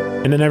 Yeah.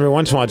 And then every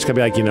once in a while, I just gotta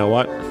be like, you know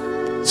what?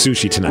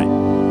 Sushi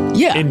tonight.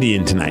 Yeah.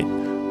 Indian tonight.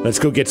 Let's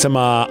go get some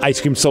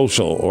ice cream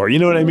social, or you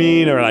know what I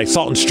mean? Or like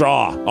Salt and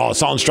Straw. Oh,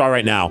 Salt and Straw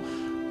right now.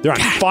 They're on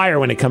fire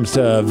when it comes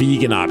to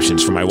vegan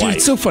options for my wife.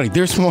 It's so funny.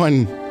 There's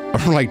one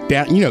like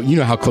down, you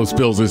know how close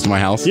Bill's is to my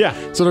house. Yeah.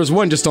 So there's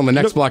one just on the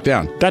next block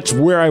down. That's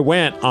where I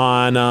went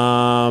on,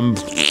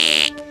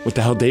 what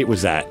the hell date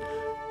was that?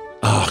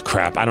 Oh,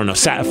 crap. I don't know.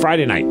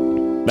 Friday night.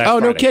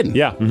 Friday. No kidding.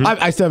 Yeah. Mm-hmm.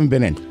 I still haven't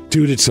been in.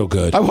 Dude, it's so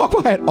good. I walk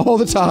by it all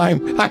the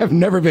time. I have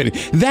never been in.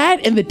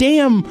 That and the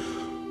damn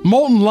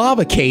molten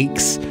lava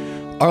cakes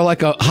are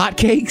like hot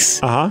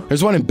cakes. Uh-huh.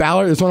 There's one in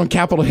Ballard. There's one on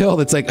Capitol Hill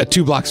that's like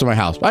 2 blocks from my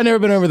house. I've never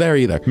been over there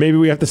either. Maybe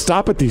we have to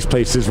stop at these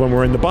places when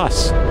we're in the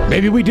bus.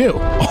 Maybe we do.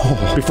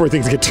 Before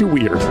things get too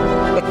weird.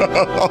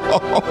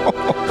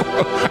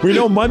 We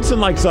know Munson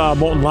likes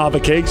molten lava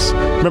cakes.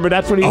 Remember,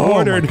 that's what he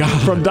ordered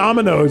from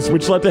Domino's,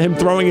 which led to him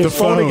throwing his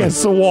phone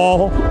against the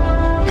wall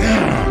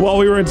while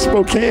we were in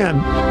Spokane.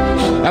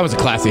 That was a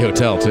classy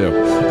hotel, too.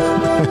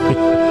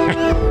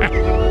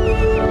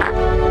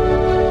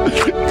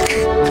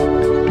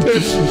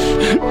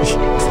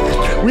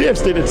 We have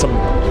stayed at some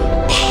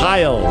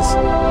piles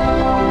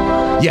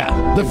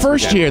Yeah, the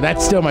first year,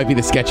 that still might be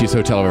the sketchiest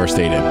hotel I've ever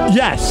stayed in.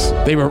 Yes.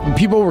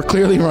 People were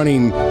clearly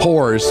running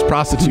whores,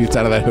 prostitutes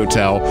out of that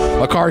hotel.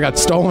 A car got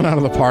stolen out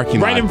of the parking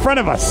lot. Right in front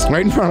of us.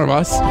 Right in front of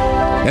us.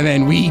 And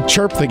then we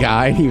chirped the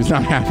guy. He was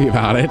not happy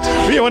about it.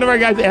 Yeah, one of our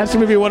guys asked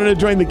him if he wanted to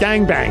join the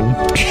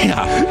gangbang.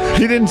 Yeah.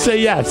 He didn't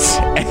say yes.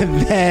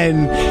 And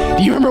then,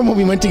 do you remember when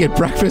we went to get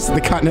breakfast at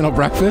the Continental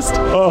Breakfast?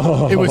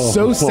 Oh. It was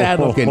so sad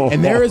looking.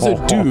 And there is a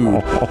dude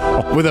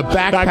with a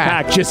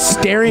backpack just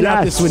staring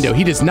out this window.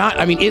 He does not,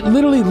 I mean, it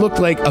literally looked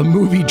like a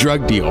movie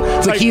drug deal.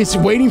 It's like he is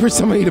waiting for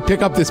somebody to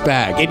pick up this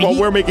bag. And while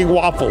we're making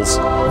waffles.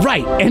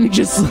 Right. And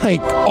just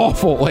like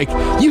awful. Like,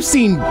 you've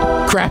seen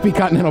crappy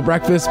Continental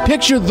Breakfast.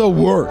 Picture the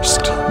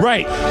worst.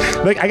 Right.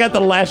 Like, I got the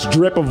last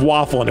drip of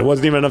waffle, and it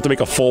wasn't even enough to make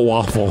a full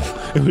waffle.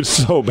 It was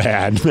so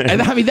bad, man.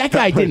 And I mean, that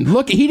guy didn't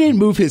look. He didn't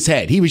move his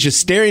head. He was just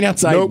staring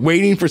outside,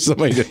 waiting for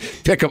somebody to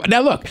pick him.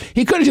 Now, look,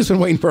 he could have just been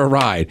waiting for a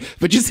ride,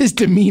 but just his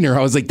demeanor,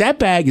 I was like, that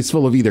bag is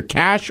full of either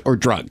cash or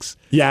drugs.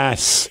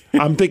 Yes.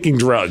 I'm thinking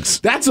drugs.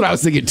 That's what I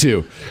was thinking,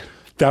 too.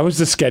 That was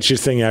the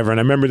sketchiest thing ever. And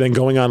I remember then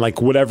going on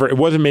like whatever, it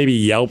wasn't maybe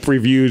Yelp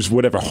reviews,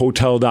 whatever,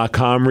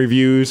 hotel.com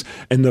reviews.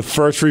 And the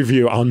first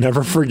review, I'll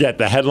never forget,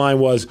 the headline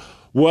was,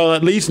 well,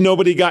 at least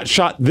nobody got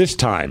shot this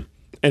time.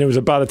 And it was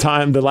about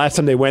the last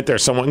time they went there,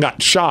 someone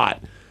got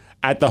shot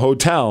at the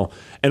hotel.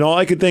 And all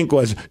I could think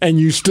was, and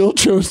you still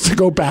chose to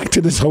go back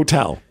to this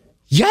hotel.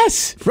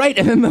 Yes, right.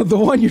 And then the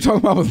one you're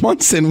talking about with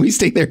Munson, we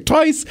stayed there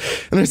twice.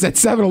 And there's that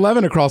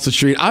 7-Eleven across the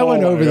street. I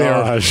went over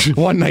there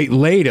one night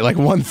late at like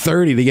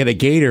 1:30 to get a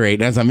Gatorade.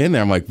 And as I'm in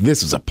there, I'm like,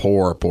 this is a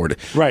poor.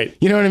 Right.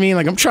 You know what I mean?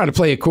 Like, I'm trying to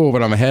play it cool,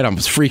 but I'm ahead. I'm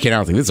just freaking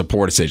out. Like, this is a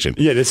poor decision.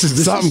 Yeah,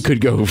 something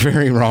could go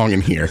very wrong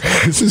in here.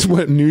 This is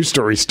what news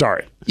stories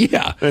start.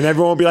 Yeah. And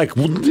everyone will be like,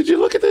 well, did you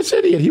look at this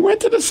idiot? He went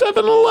to the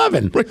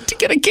 7-Eleven to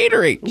get a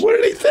Gatorade.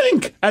 What did he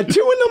think? At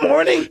 2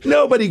 a.m?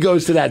 Nobody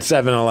goes to that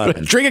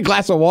 7-Eleven. Drink a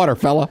glass of water,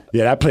 fella.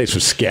 Yeah, that place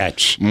was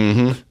sketch.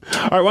 Mm-hmm.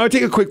 All right, why don't we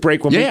take a quick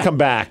break? When we come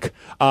back,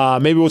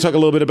 maybe we'll talk a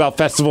little bit about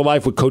festival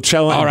life with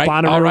Coachella and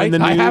Bonnaroo in the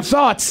news. I have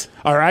thoughts.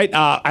 All right.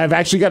 I've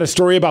actually got a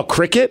story about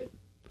cricket.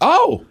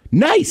 Oh,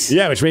 nice.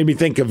 Yeah, which made me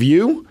think of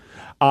you.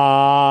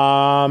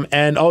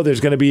 And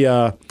there's going to be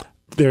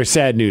there's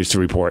sad news to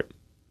report.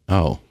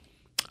 Oh.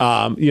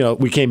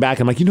 We came back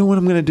and I'm like, you know what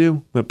I'm going to do?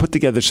 I'm going to put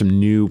together some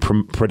new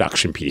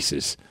production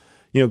pieces.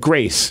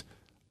 Grace,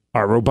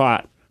 our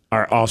robot,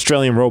 our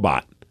Australian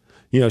robot,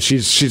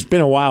 she's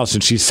been a while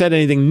since she said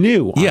anything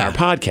new on our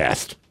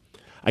podcast.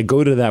 I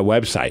go to that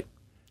website.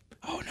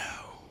 Oh,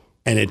 no.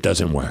 And it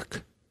doesn't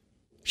work.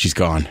 She's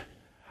gone.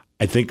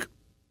 I think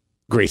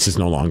Grace is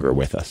no longer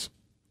with us.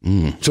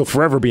 She'll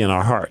forever be in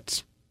our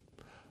hearts.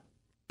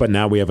 But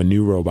now we have a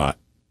new robot.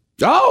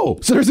 Oh,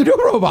 so there's a new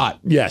robot.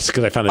 Yes,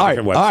 because I found a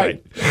different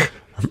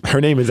website.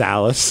 Her name is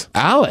Alice.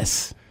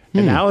 Alice.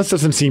 And Alice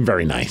doesn't seem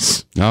very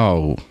nice.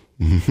 Oh.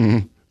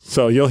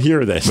 So you'll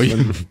hear this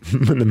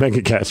when the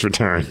MegaCast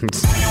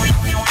returns.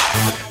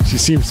 She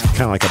seems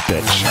kind of like a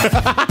bitch.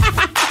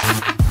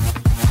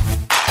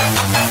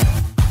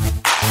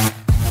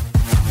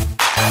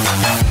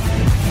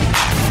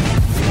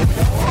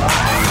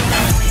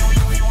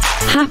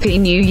 Happy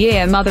New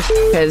Year,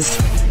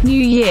 motherfuckers. New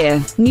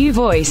year, new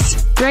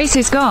voice. Grace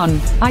is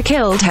gone. I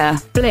killed her.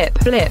 Blip,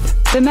 blip.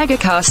 The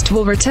MegaCast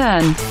will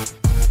return.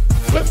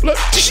 Blip, blip.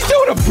 Did she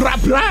do it a blah,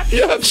 blah?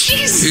 Yeah,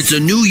 Jesus. It's a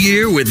new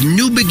year with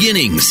new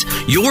beginnings.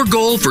 Your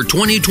goal for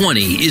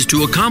 2020 is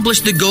to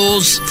accomplish the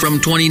goals from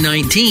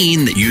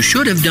 2019 that you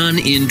should have done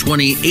in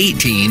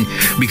 2018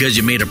 because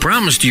you made a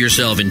promise to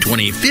yourself in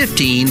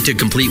 2015 to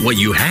complete what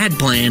you had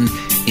planned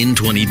in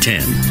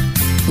 2010.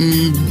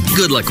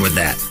 Good luck with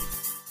that.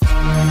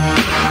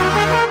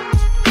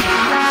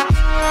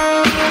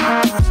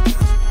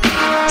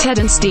 Ted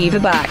and Steve are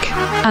back,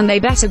 and they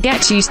better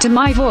get used to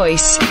my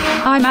voice.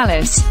 I'm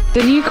Alice,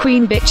 the new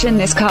queen bitch in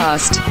this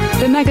cast.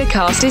 The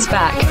MegaCast is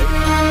back.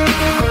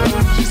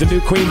 She's the new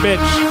queen bitch.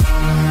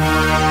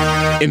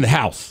 In the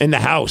house. In the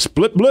house.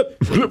 Blip, blip,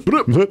 blip,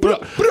 blip, blip,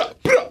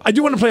 blip. I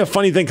do want to play a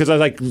funny thing because I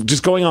was like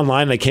just going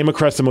online and I came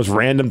across the most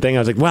random thing. I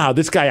was like, wow,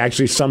 this guy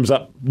actually sums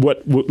up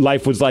what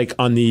life was like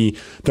on the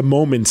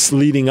moments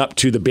leading up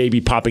to the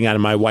baby popping out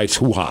of my wife's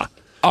hoo-ha.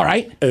 All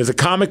right. There's a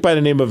comic by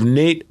the name of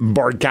Nate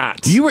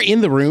Bargatze. You were in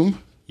the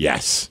room?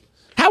 Yes.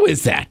 How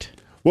is that?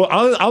 Well,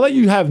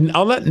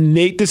 I'll let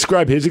Nate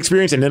describe his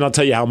experience and then I'll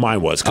tell you how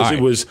mine was because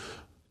it was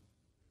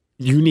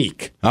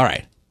unique. All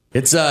right.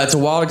 It's a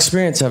wild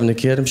experience having a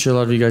kid. I'm sure a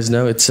lot of you guys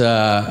know. It's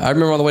I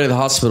remember on the way to the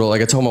hospital,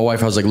 like I told my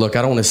wife, I was like, look,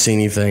 I don't want to see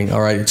anything.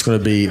 All right, it's going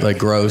to be like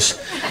gross.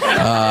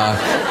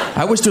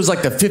 I wish it was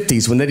like the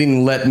 50s when they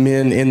didn't let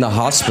men in the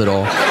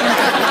hospital.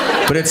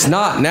 But it's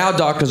not. Now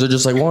doctors are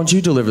just like, why don't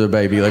you deliver the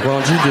baby? Like, why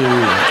don't you do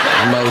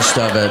most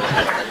of it?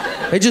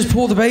 They just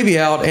pull the baby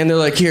out and they're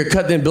like, here,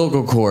 cut the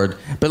umbilical cord.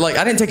 But like,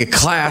 I didn't take a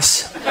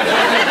class.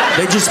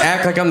 They just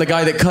act like I'm the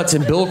guy that cuts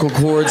umbilical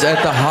cords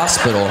at the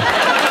hospital.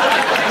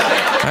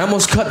 I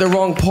almost cut the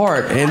wrong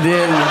part, and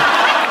then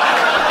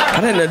I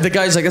didn't know. The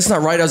guy's like, that's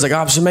not right. I was like,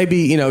 oh, so maybe,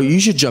 you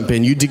should jump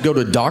in. You did go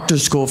to doctor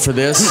school for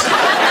this.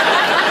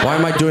 Why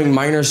am I doing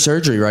minor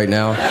surgery right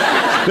now?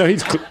 No,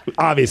 he's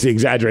obviously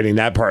exaggerating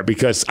that part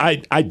because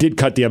I did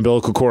cut the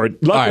umbilical cord.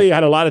 Luckily, I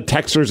had a lot of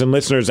texters and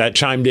listeners that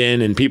chimed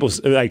in, and people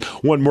like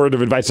one word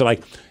of advice. They're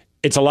like,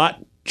 it's a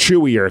lot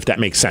chewier, if that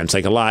makes sense.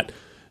 Like a lot.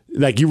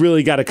 Like you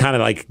really got to kind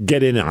of like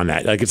get in on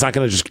that. Like it's not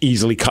going to just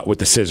easily cut with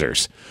the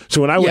scissors. So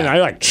when I went,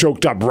 I like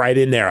choked up right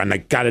in there and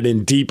like got it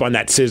in deep on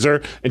that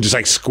scissor and just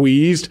like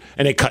squeezed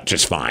and it cut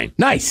just fine.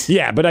 Nice.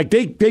 Yeah, but like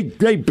they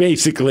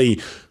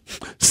basically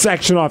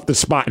section off the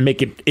spot and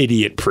make it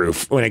idiot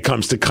proof when it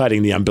comes to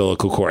cutting the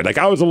umbilical cord. Like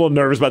I was a little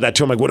nervous about that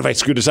too. I'm like, what if I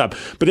screw this up?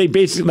 But they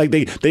basically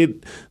like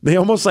they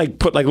almost like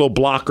put like little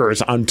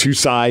blockers on two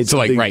sides. So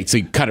like so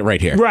you cut it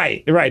right here.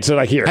 Right. So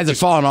like here. Has it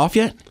fallen off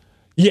yet?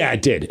 Yeah,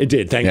 it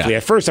did. Thankfully,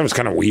 at first that was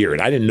kind of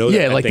weird. I didn't know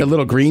that. Yeah, like the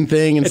little green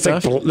thing and it's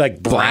stuff. It's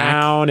like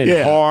brown and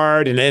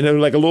hard,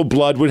 and like a little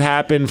blood would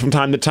happen from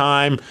time to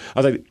time. I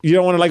was like, you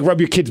don't want to like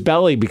rub your kid's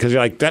belly because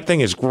you're like, that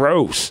thing is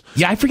gross.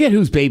 Yeah, I forget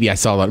whose baby I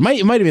saw that. It might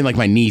have been like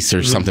my niece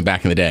or something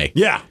back in the day.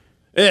 Yeah.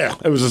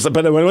 It was. Just,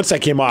 but once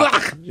that came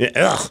off,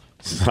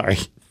 sorry.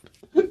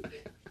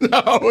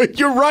 No,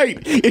 you're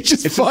right. It's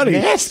just funny.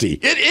 Nasty.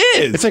 It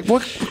is. It's like,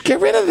 what?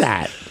 Get rid of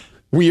that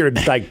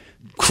weird like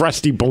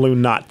crusty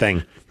balloon knot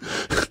thing.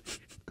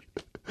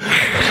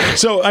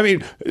 So, I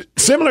mean,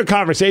 similar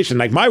conversation.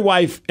 Like, my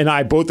wife and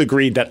I both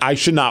agreed that I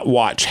should not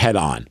watch head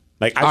on.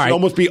 Like, I should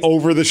almost be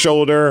over the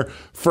shoulder,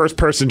 first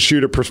person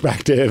shooter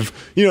perspective.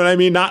 You know what I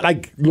mean? Not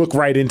like look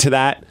right into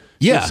that.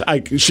 Yeah.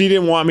 Like, she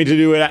didn't want me to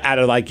do it out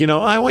of like,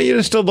 I want you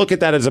to still look at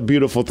that as a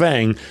beautiful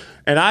thing.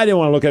 And I didn't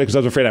want to look at it because I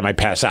was afraid I might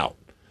pass out.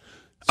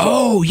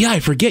 So, I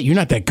forget. You're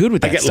not that good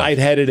with that stuff. I get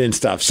lightheaded and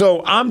stuff.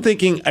 So I'm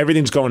thinking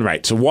everything's going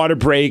right. So water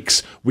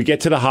breaks. We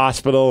get to the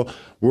hospital.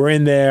 We're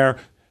in there.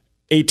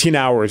 18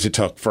 hours it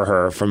took for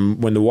her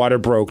from when the water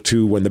broke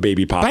to when the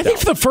baby popped out. I think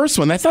for the first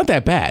one, that's not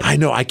that bad. I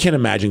know. I can't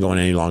imagine going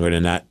any longer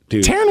than that,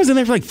 dude. Taryn was in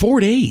there for like 4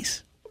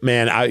 days.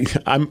 Man,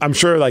 I'm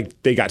sure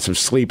like they got some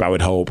sleep, I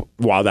would hope,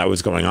 while that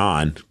was going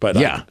on. But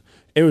yeah,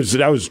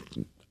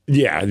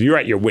 yeah, you're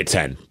at your wit's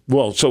end.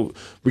 Well, so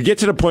we get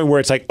to the point where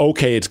it's like,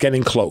 okay, it's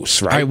getting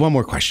close, right? All right, one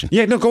more question.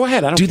 Yeah, no, go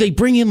ahead. Do they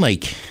bring in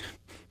like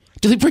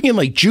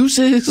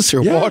juices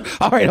or water?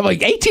 All right, I'm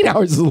like 18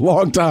 hours is a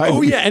long time.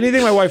 Oh yeah,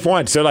 anything my wife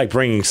wants, they're like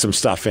bringing some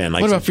stuff in.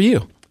 Like, what about for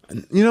you?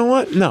 You know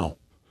what? No.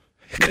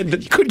 You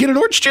couldn't get an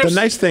orange juice? The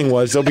nice thing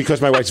was, though,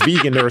 because my wife's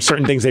vegan, there were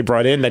certain things they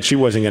brought in that she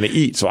wasn't going to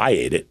eat, so I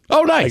ate it.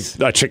 Oh, nice.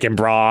 Like chicken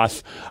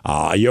broth,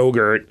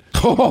 yogurt.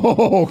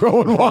 Oh,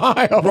 going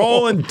wild.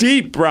 Rolling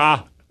deep,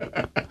 brah.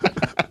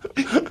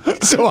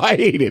 So I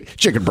ate it.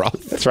 Chicken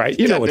broth. That's right.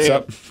 You know what's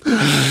up.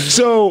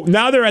 So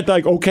now they're at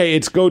like, okay,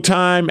 it's go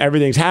time.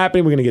 Everything's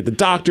happening. We're going to get the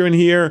doctor in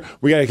here.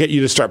 We got to get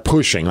you to start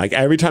pushing. Like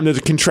every time there's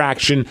a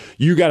contraction,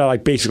 you got to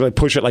like basically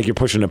push it like you're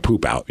pushing a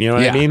poop out. You know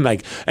what I mean?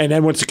 Like, and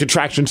then once the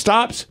contraction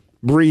stops,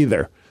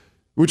 breather,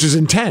 which is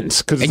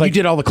intense. And like, you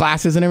did all the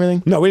classes and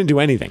everything? No, we didn't do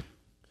anything.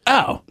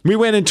 Oh. We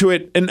went into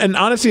it. And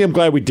honestly, I'm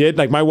glad we did.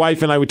 Like my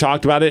wife and I, we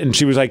talked about it and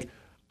she was like,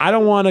 I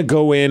don't want to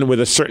go in with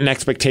a certain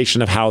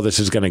expectation of how this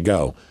is going to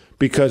go.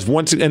 Because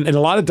once, and a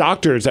lot of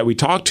doctors that we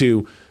talk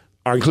to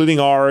are including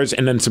ours,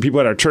 and then some people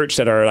at our church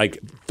that are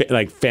like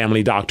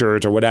family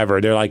doctors or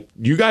whatever. They're like,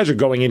 you guys are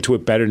going into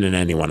it better than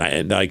anyone.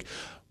 And like,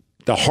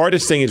 the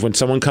hardest thing is when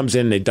someone comes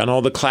in, they've done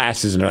all the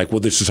classes, and they're like, well,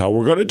 this is how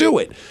we're going to do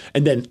it.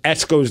 And then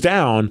S goes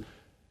down,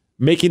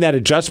 making that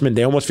adjustment,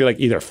 they almost feel like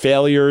either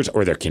failures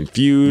or they're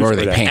confused or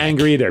they're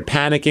angry, they're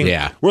panicking.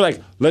 Yeah. We're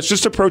like, let's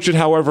just approach it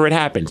however it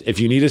happens. If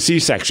you need a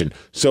C-section,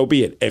 so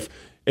be it. If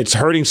it's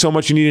hurting so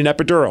much you need an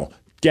epidural,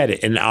 get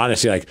it. And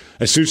honestly, like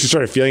as soon as she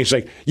started feeling, she's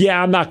like,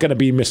 yeah, I'm not going to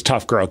be Miss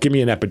Tough Girl. Give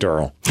me an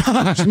epidural.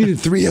 She needed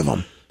 3 of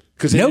them.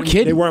 Because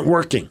they weren't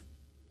working,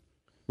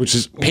 which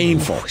is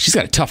painful. Ooh, she's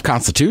got a tough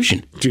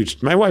constitution. Dude,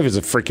 my wife is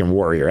a freaking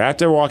warrior.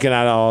 After walking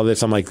out of all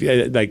this, I'm like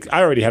I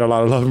already had a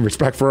lot of love and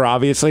respect for her,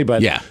 obviously.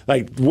 But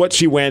like what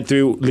she went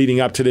through leading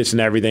up to this and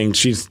everything,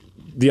 she's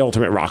the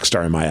ultimate rock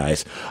star in my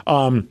eyes.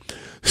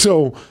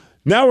 So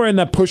now we're in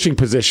that pushing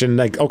position.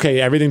 Like,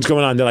 okay, everything's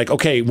going on. They're like,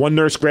 okay, one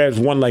nurse grabs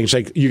one leg. She's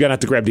like, you're going to have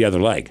to grab the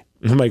other leg.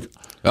 And I'm like,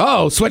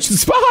 oh, switch the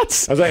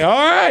spots. I was like, all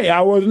right,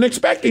 I wasn't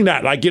expecting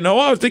that. Like,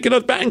 I was thinking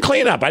of batting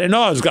cleanup. I didn't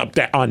know I was up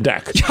on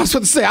deck. I was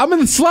about to say, I'm in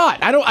the slot.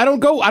 I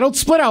don't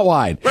split out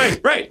wide.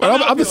 Right.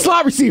 I'm the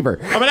slot receiver.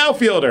 I'm an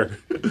outfielder.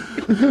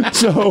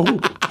 So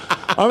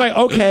I'm like,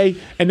 okay.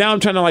 And now I'm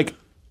trying to like,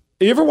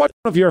 you ever watch,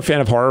 if you're a fan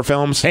of horror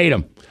films? Hate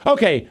them.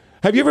 Okay.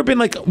 Have you ever been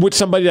like with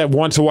somebody that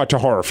wants to watch a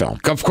horror film?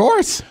 Of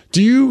course.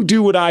 Do you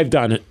do what I've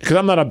done? Because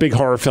I'm not a big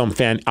horror film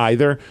fan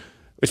either,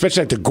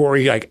 especially like the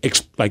gory, I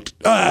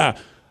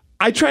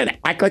try and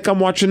act like I'm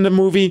watching the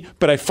movie,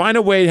 but I find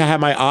a way to have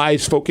my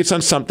eyes focus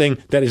on something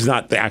that is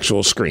not the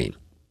actual screen.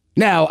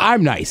 Now,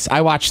 I'm nice.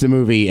 I watch the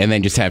movie and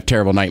then just have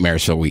terrible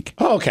nightmares for a week.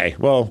 Oh, okay.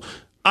 Well,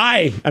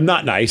 I am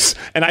not nice,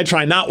 and I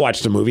try not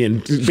watch the movie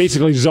and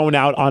basically zone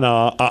out on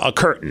a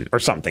curtain or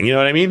something. You know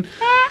what I mean?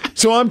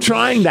 So I'm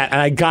trying that, and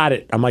I got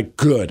it. I'm like,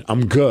 good.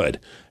 I'm good.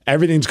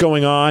 Everything's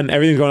going on.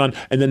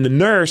 And then the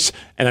nurse,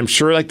 and I'm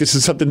sure like this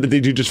is something that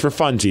they do just for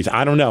funsies.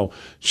 I don't know.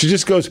 She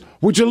just goes,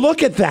 would you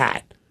look at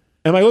that?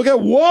 And I look at,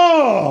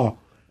 whoa.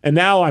 And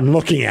now I'm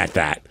looking at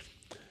that.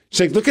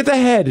 She's like, look at the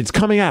head. It's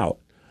coming out.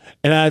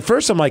 And at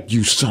first I'm like,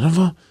 you son of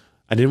a,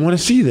 I didn't want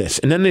to see this.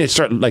 And then they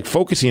start like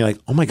focusing like,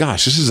 oh my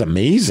gosh, this is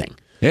amazing.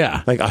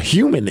 Yeah. Like a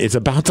human is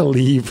about to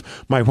leave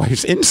my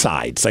wife's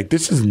insides. Like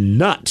this is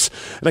nuts.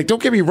 Like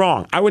don't get me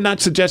wrong. I would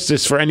not suggest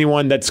this for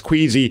anyone that's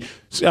queasy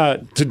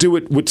to do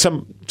it with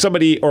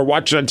somebody or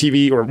watch it on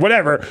TV or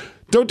whatever.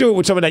 Don't do it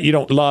with someone that you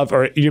don't love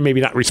or you're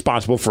maybe not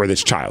responsible for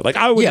this child. Like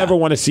I would never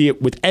want to see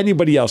it with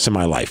anybody else in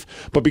my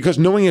life. But because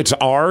knowing it's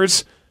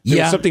ours,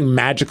 there's something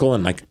magical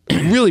and like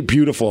really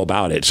beautiful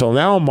about it. So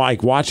now I'm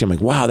like watching, I'm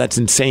like, wow, that's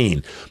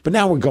insane. But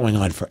now we're going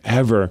on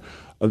forever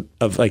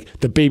of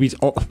like the baby's...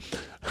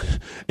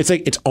 It's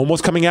like it's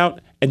almost coming out,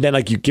 and then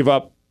like you give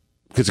up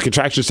because the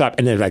contractions stop,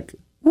 and then like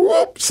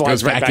whoop,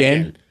 slides right back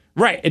in.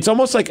 Right. It's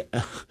almost like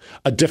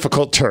a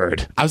difficult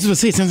turd. I was going to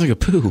say it sounds like a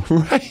poo.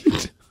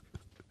 Right.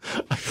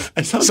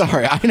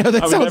 Sorry, I know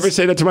that I would never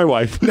say that to my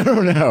wife.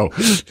 No.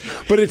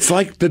 But it's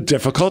like the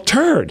difficult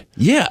turd.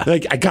 Yeah.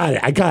 Like I got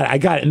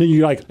it. And then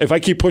you're like, if I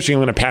keep pushing,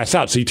 I'm going to pass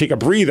out. So you take a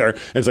breather,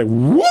 and it's like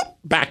whoop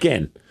back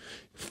in.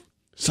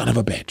 Son of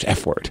a bitch,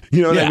 F word.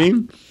 You know what I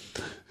mean?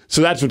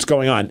 So that's what's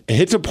going on. It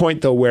hits a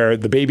point, though, where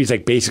the baby's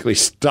like basically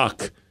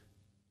stuck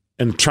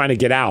and trying to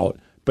get out.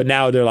 But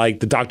now they're like,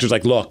 the doctor's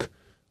like, look,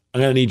 I'm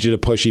going to need you to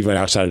push even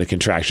outside of the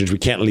contractions. We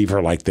can't leave her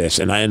like this.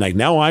 And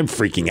now I'm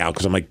freaking out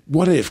because I'm like,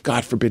 what if,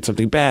 God forbid,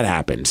 something bad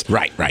happens?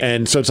 Right.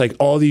 And so it's like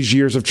all these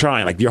years of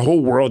trying, like your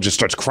whole world just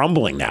starts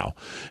crumbling now.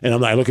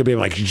 And I look at me, I'm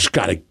like, you just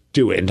got to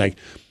do it. And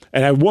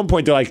at one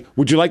point they're like,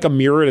 would you like a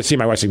mirror to see?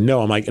 My wife's like,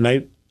 no. I'm like,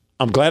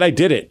 I'm glad I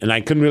did it. And I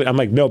couldn't really, I'm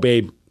like, no,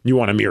 babe, you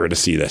want a mirror to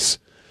see this.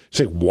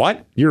 She's like,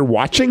 what? You're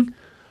watching?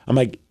 I'm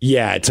like,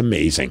 yeah, it's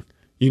amazing.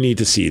 You need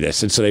to see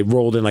this. And so they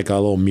rolled in like a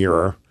little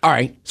mirror. All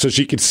right. So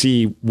she could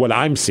see what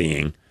I'm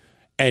seeing.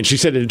 And she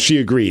said that she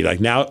agreed. Like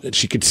now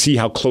she could see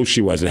how close she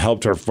was. It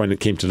helped her when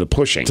it came to the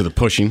pushing.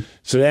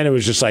 So then it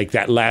was just like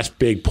that last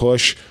big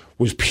push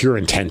was pure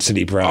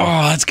intensity, bro.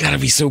 Oh, that's got to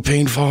be so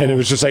painful. And it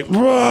was just like,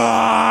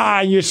 rah,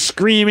 and you're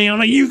screaming. I'm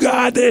like, you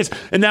got this.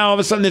 And now all of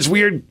a sudden this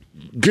weird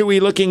gooey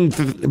looking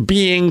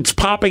being's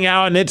popping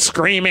out and it's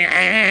screaming.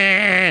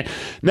 Ah.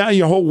 Now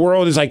your whole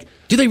world is like,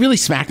 do they really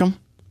smack them?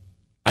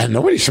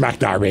 Nobody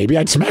smacked our baby.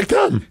 I'd smack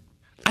them.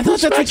 I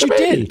thought that's what you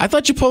did. I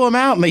thought you pull them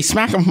out and they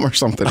smack them or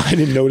something. I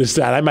didn't notice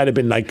that. I might have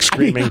been like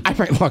screaming.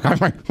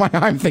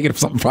 I'm thinking of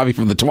something probably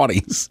from the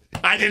 20s.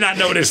 I did not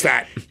notice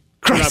that.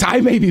 Christ, I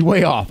may be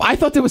way off. I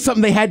thought there was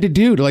something they had to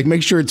do to like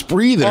make sure it's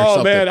breathing or something.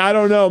 Oh, man, I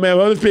don't know, man.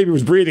 Well, this baby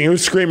was breathing. It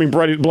was screaming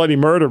bloody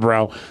murder,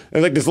 bro. It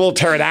was like this little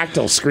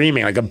pterodactyl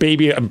screaming, like a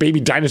baby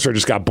dinosaur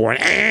just got born.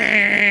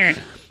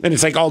 And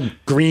it's like all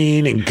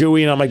green and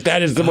gooey. And I'm like,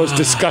 that is the most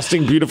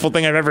disgusting, beautiful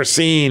thing I've ever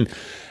seen.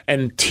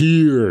 And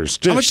tears.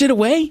 How much did it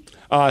weigh?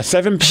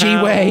 7 pounds. She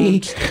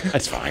weighed.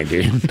 That's fine,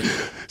 dude.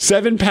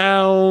 7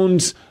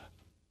 pounds,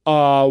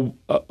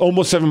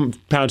 almost 7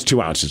 pounds,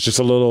 2 ounces. Just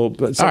a little,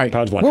 7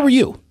 pounds, 1 Where ounce. were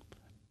you?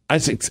 I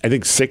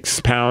think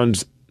 6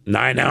 pounds,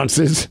 9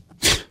 ounces.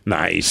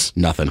 Nice.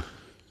 Nothing.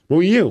 What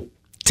were you?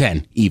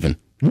 10, even.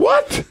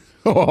 What?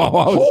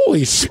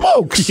 Holy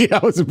smokes. Yeah,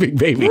 I was a big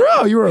baby.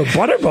 Bro, you were a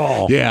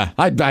butterball. Yeah,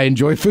 I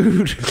enjoy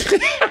food.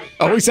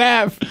 Always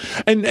have.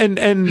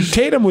 And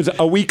Tatum was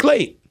a week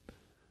late.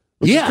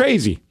 Which is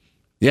crazy.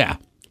 Yeah.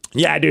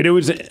 Yeah, dude,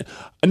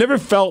 I never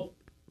felt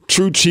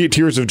true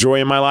tears of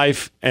joy in my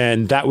life,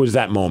 and that was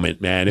that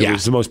moment, man. It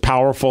was the most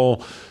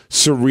powerful,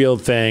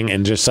 surreal thing,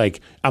 and just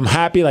like I'm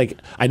happy. Like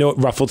I know it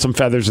ruffled some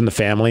feathers in the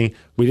family.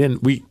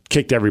 We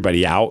kicked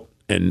everybody out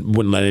and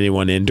wouldn't let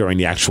anyone in during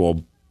the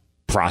actual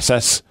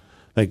process.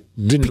 Like,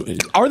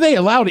 are they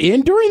allowed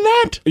in during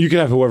that? You can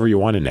have whoever you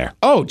want in there.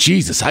 Oh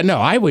Jesus, I know.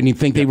 I wouldn't even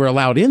think they were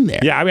allowed in there.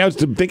 Yeah, I mean, I was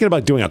thinking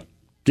about doing a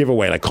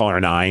giveaway, like caller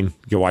 9.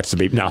 You watch the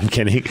baby. No, I'm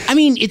kidding. I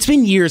mean, it's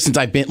been years since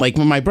I've been, like,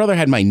 when my brother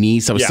had my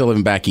niece, I was still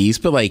living back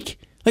east, but like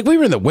we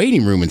were in the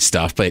waiting room and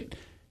stuff, but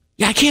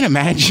yeah, I can't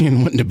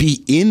imagine wanting to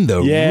be in the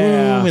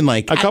room and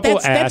like a couple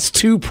that's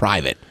too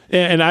private.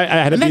 And I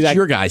had to be that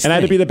your guy's and thing. I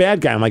had to be the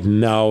bad guy. I'm like,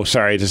 no,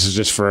 sorry, this is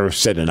just for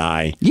Sid and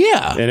I.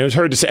 Yeah. And it was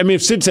hard to say. I mean,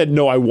 if Sid said,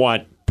 no, I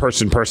want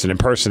person,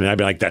 and I'd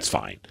be like, that's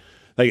fine.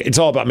 Like, it's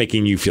all about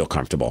making you feel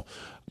comfortable.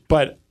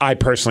 But I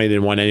personally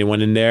didn't want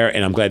anyone in there,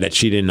 and I'm glad that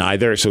she didn't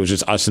either. So it was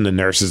just us and the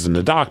nurses and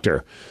the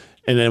doctor.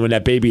 And then when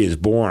that baby is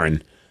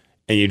born,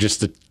 and you're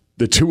just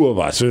the two of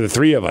us, or the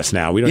three of us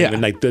now, we don't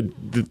even, like,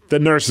 the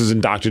nurses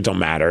and doctors don't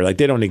matter. Like,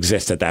 they don't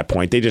exist at that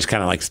point. They just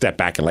kind of, like, step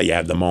back and let you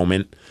have the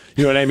moment.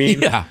 You know what I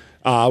mean? Yeah.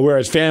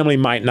 Whereas family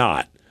might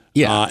not.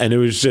 Yeah. And it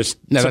was just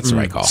that's the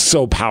right call.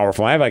 So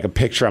powerful. I have, like, a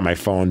picture on my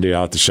phone, dude.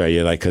 I'll have to show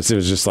you, like, because it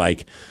was just,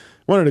 like,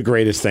 one of the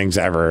greatest things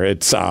ever.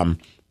 It's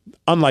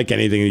unlike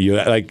anything that you,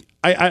 like,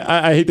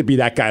 I hate to be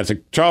that guy. It's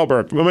like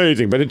childbirth,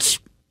 amazing, but it's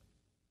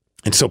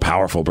so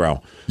powerful, bro.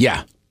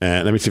 Yeah.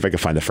 Let me see if I can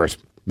find the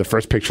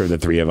first picture of the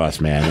three of us,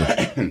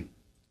 man.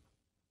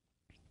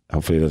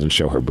 Hopefully, it doesn't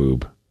show her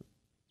boob.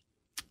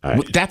 All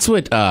right. That's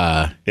what.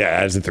 Yeah,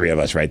 that's the three of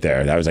us right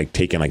there. That was like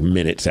taken like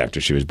minutes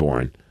after she was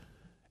born,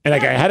 and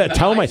like I had to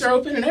tell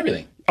myself. Open and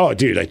everything. Oh,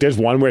 dude, like there's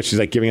one where she's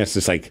like giving us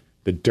this like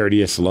the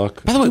dirtiest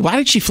look. By the way, why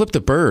did she flip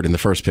the bird in the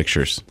first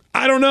pictures?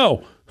 I don't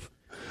know.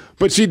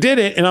 But she did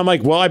it, and I'm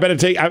like, well, I better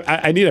take,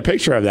 I need a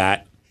picture of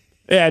that.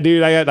 Yeah,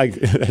 dude, I got like,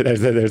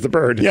 there's the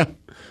bird. Yeah.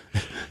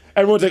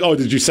 Everyone's like, oh,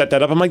 did you set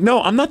that up? I'm like,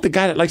 no, I'm not the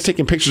guy that likes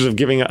taking pictures of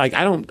giving, like,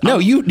 I don't. No,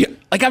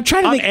 I'm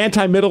trying to I'm make.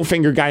 anti-middle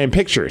finger guy in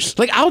pictures.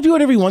 Like, I'll do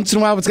it every once in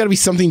a while. It's got to be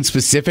something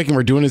specific and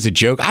we're doing it as a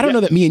joke. I don't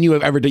know that me and you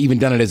have ever even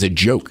done it as a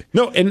joke.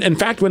 No, and in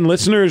fact, when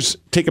listeners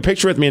take a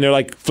picture with me and they're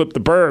like, flip the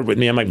bird with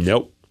me, I'm like,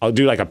 nope, I'll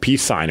do like a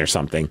peace sign or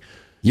something.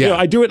 Yeah. You know,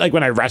 I do it like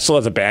when I wrestle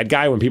as a bad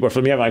guy, when people are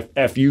flipping me, I'm like,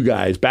 F you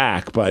guys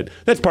back. But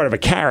that's part of a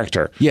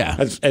character. Yeah.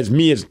 As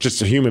me, as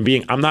just a human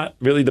being, I'm not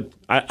really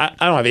I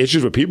don't have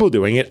issues with people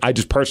doing it. I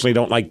just personally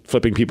don't like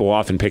flipping people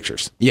off in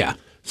pictures. Yeah.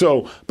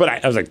 So, but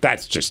I was like,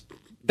 that's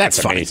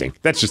funny. amazing.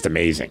 That's just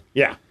amazing.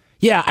 Yeah.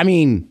 Yeah, I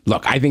mean,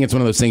 look, I think it's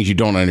one of those things you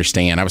don't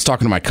understand. I was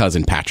talking to my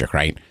cousin Patrick,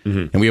 right?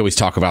 Mm-hmm. And we always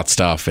talk about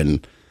stuff.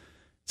 And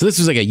so this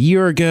was like a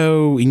year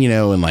ago, and, you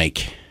know, and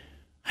like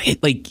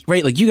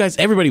you guys,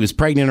 everybody was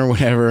pregnant or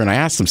whatever. And I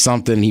asked him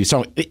something, and he was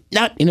talking,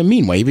 not in a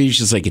mean way, but he was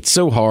just like, it's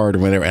so hard or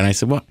whatever. And I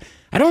said, well,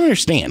 I don't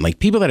understand. Like,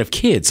 people that have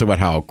kids, so about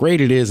how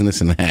great it is and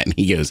this and that. And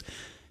he goes,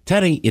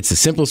 Teddy, it's the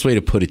simplest way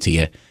to put it to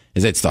you.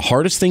 Is that it's the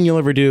hardest thing you'll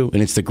ever do,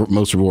 and it's the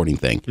most rewarding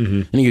thing.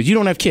 Mm-hmm. And he goes, you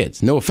don't have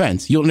kids. No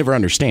offense. You'll never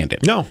understand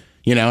it. No.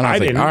 You know, and I was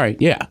like, didn't. all right,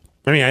 yeah.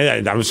 I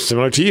mean, I was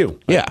similar to you.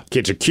 Like, yeah.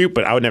 Kids are cute,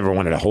 but I would never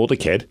wanted to hold a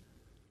kid.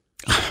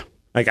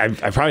 Like, I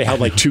probably held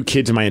like 2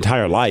 kids in my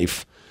entire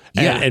life.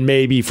 And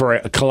maybe for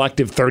a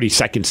collective 30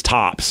 seconds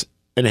tops,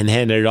 and then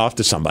handed it off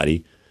to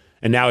somebody.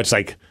 And now it's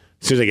like,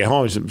 as soon as I get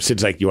home,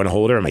 Sid's like, you want to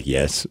hold her? I'm like,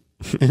 yes.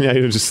 And I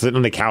was just sitting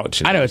on the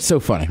couch. I know, it's so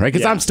funny, right?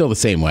 Because I'm still the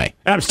same way.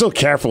 And I'm still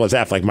careful as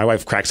F. Like, my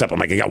wife cracks up. I'm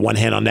like, I got one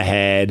hand on the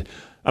head.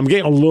 I'm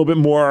getting a little bit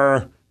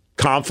more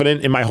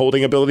confident in my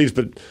holding abilities,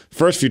 but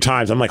first few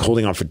times, I'm like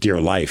holding on for dear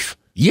life.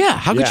 Yeah,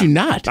 how could you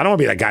not? I don't want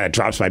to be that guy that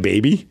drops my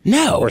baby.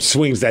 No. Or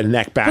swings that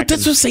neck back. But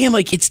that's what I'm saying.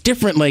 Like, it's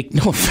different. Like,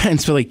 no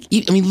offense, but like,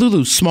 I mean,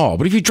 Lulu's small,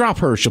 but if you drop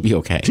her, she'll be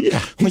okay.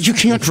 Yeah. Like, you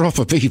can't drop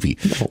a baby.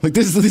 No. Like,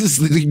 this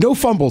is no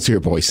fumbles here,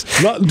 boys.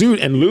 Dude,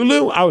 and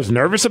Lulu, I was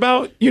nervous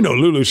about. You know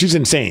Lulu, she's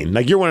insane.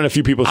 Like, you're one of the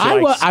few people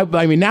who likes.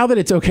 I mean, now that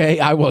it's okay,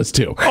 I was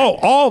too. Oh,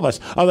 all of us.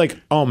 I was like,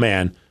 oh,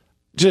 man,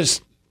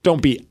 just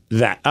don't be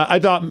that. I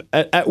thought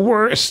at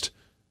worst...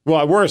 Well,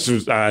 at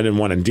worst, I didn't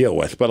want to deal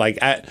with, but like,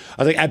 I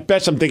was like, at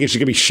best, I'm thinking she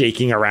could be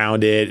shaking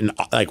around it and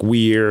like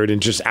weird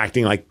and just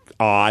acting like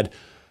odd.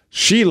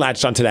 She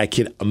latched onto that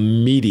kid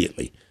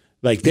immediately.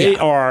 Like, they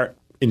are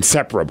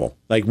inseparable.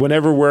 Like,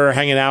 whenever we're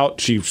hanging out,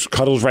 she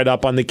cuddles right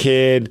up on the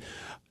kid,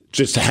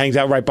 just hangs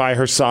out right by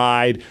her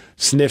side,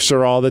 sniffs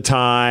her all the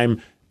time.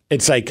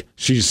 It's like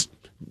she's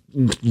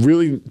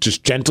really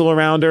just gentle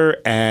around her,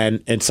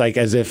 and it's like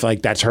as if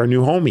like that's her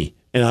new homie.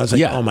 And I was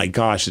like, oh my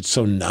gosh, it's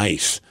so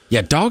nice.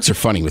 Yeah, dogs are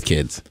funny with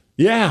kids.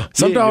 Yeah.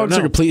 Some dogs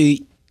are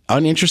completely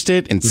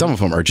uninterested, and some of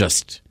them are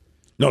just...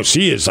 No,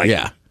 she is like...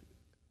 Yeah.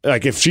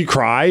 Like, if she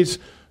cries,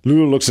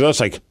 Lulu looks at us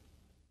like,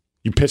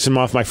 you pissing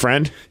off my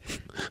friend?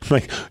 I'm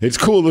like, it's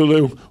cool,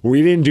 Lulu.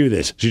 We didn't do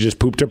this. She just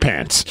pooped her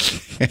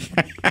pants.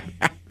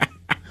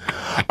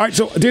 All right,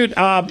 so, dude,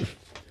 I'm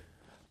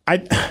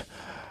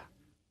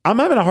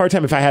having a hard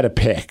time if I had to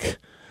pick.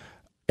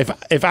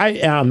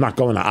 I'm not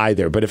going to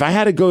either, but if I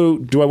had to go,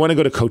 do I want to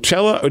go to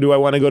Coachella or do I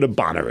want to go to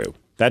Bonnaroo?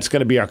 That's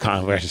going to be our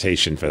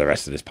conversation for the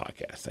rest of this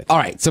podcast. All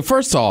right. So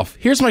first off,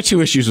 here's my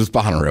 2 issues with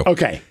Bonnaroo.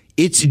 Okay.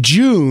 It's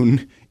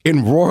June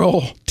in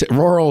rural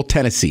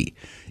Tennessee.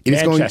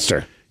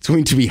 Manchester. It's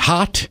going to be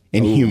hot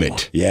and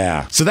humid.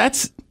 Yeah. So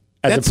that's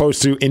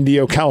opposed to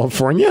Indio,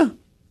 California?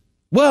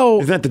 Well,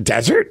 isn't that the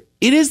desert?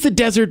 It is the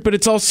desert, but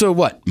it's also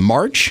what,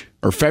 March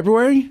or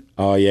February?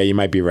 Oh, yeah, you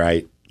might be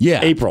right.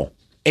 Yeah. April.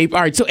 All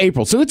right, so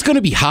April. So it's going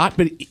to be hot,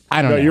 but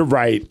I don't know. You're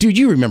right. Dude,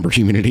 you remember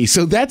humidity.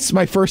 So that's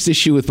my first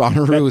issue with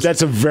Bonnaroo.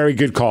 That's a very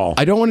good call.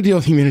 I don't want to deal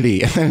with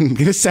humidity. And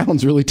this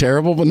sounds really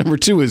terrible, but number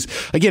 2 is,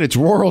 again, it's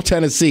rural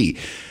Tennessee.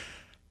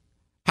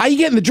 How you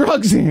getting the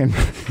drugs in?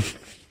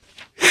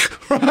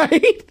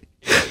 Right?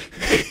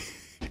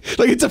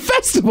 Like, it's a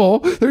festival.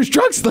 There's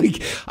drugs.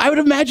 Like, I would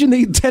imagine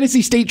the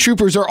Tennessee State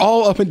Troopers are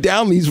all up and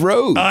down these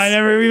roads. I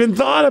never even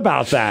thought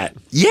about that.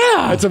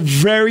 Yeah. That's a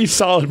very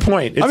solid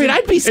point.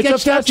 I'd be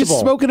sketched out just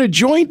smoking a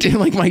joint in,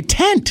 like, my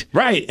tent.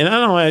 Right. And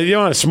you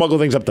don't want to smuggle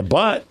things up the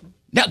butt.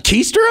 Now,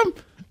 keister them?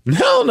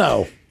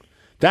 No.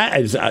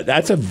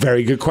 That's a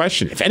very good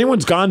question. If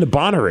anyone's gone to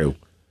Bonnaroo,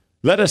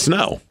 let us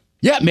know.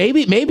 Yeah,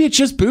 maybe it's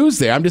just booze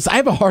there. I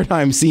have a hard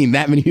time seeing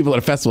that many people at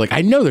a festival. Like,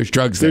 I know there's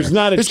drugs there.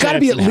 There's got to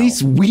be at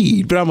least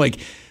weed, but I'm like,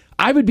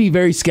 I would be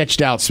very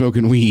sketched out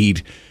smoking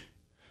weed.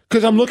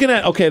 Because I'm looking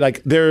at, okay,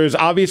 like, there's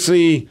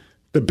obviously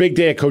the big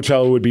day at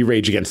Coachella would be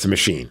Rage Against the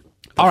Machine.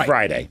 All right.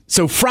 Friday.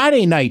 So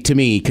Friday night, to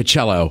me,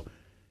 Coachella,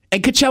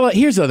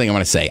 here's the other thing I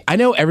want to say. I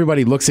know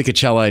everybody looks at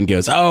Coachella and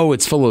goes, oh,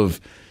 it's full of,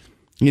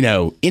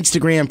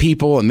 Instagram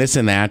people and this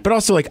and that. But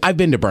also, like, I've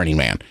been to Burning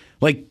Man.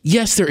 Like,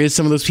 yes, there is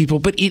some of those people,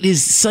 but it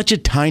is such a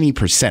tiny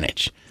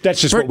percentage.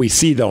 That's just what we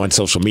see, though, on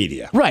social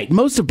media. Right.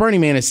 Most of Burning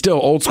Man is still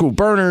old school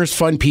burners,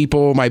 fun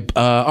people.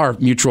 Our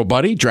mutual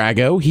buddy,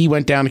 Drago, he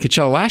went down to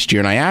Coachella last year,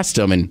 and I asked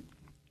him, and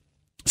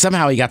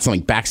somehow he got some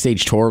like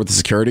backstage tour with the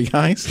security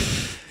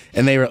guys.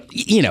 And they were,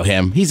 you know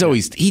him. He's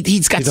always,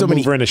 he's got so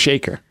many. Mover and a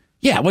shaker.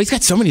 Yeah, well, he's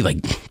got so many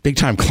like big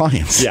time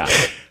clients. Yeah.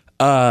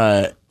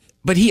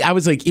 But I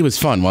was like, it was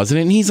fun, wasn't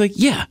it? And he's like,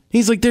 yeah.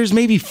 He's like, there's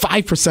maybe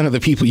 5% of the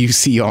people you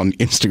see on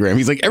Instagram.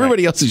 He's like,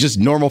 everybody else is just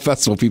normal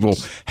festival people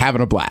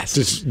having a blast.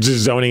 Just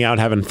zoning out,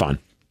 having fun.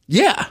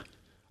 Yeah.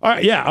 All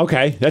right. Yeah.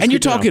 Okay. That's and you're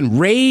good to know. talking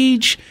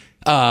Rage,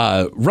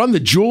 Run the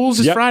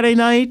Jewels is Friday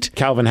night.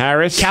 Calvin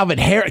Harris, I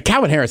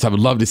would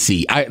love to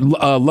see.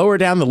 Lower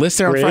down the list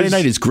there on Grizz. Friday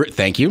night is Grit.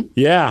 Thank you.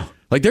 Yeah.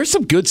 Like, there's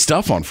some good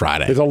stuff on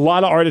Friday. There's a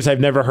lot of artists I've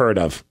never heard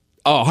of.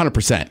 Oh,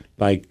 100%.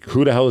 Like,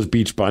 who the hell is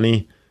Beach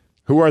Bunny?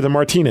 Who are the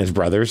Martinez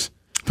brothers?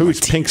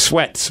 Who's Pink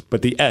Sweats,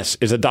 but the S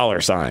is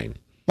a $sign.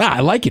 Ah, I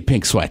like it,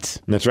 Pink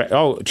Sweats. That's right.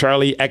 Oh,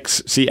 Charlie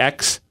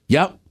XCX.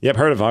 Yep.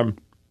 Heard of him.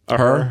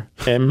 Her.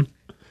 Him.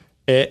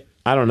 It.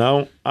 I don't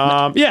know.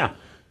 Yeah.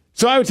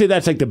 So I would say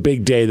that's like the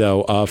big day,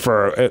 though,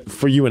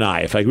 for you and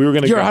I. If like we were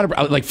going to You're go.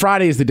 100%. Like,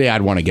 Friday is the day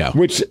I'd want to go.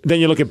 Which, then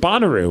you look at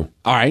Bonnaroo.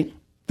 All right.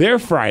 They're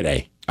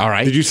Friday. All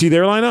right. Did you see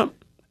their lineup?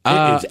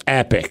 It is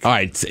epic. All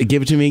right.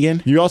 Give it to me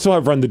again. You also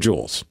have Run the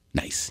Jewels.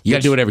 Nice. You got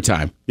to do it every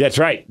time. Yeah, that's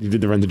right. You did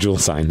the Run the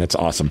Jewels sign. That's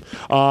awesome.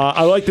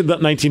 I like the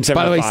 1975.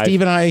 By the way,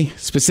 Steve and I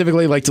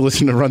specifically like to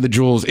listen to Run the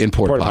Jewels in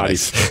porta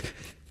Potties. potties.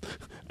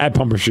 At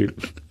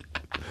Bumbershoot.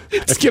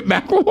 Skip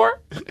Macklemore?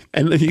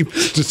 And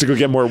just to go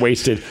get more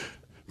wasted.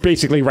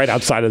 Basically right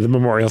outside of the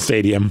Memorial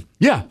Stadium.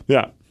 Yeah.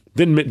 Yeah.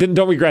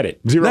 Don't regret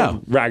it. Zero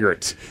No.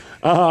 raggarts.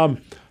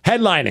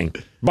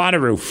 Headlining.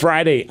 Bonnaroo,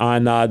 Friday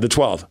on the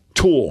 12th.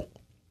 Tool.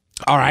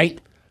 All right.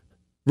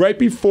 Right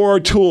before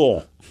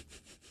Tool.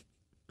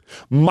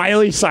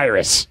 Miley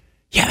Cyrus.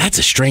 Yeah, that's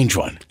a strange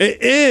one.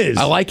 It is.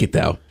 I like it,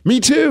 though. Me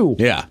too.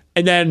 Yeah.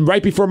 And then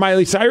right before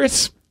Miley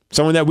Cyrus,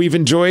 someone that we've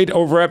enjoyed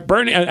over at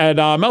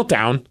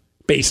Meltdown,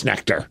 Bass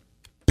Nectar.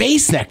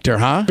 Bass Nectar,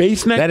 huh?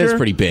 Bass Nectar. That is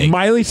pretty big.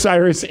 Miley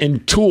Cyrus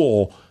and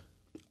Tool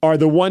are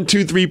the 1,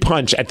 2, 3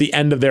 punch at the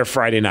end of their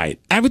Friday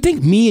night. I would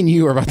think me and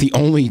you are about the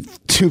only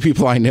two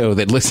people I know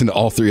that listen to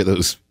all three of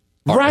those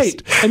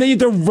artists. Right. And then you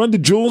have Run the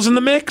Jewels in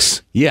the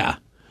mix. Yeah.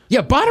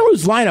 Yeah,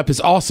 Bonnaroo's lineup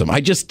is awesome.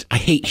 I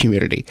hate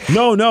humidity.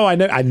 No, I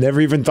never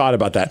even thought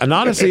about that. And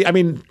honestly, I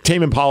mean,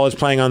 Tame Impala's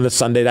playing on this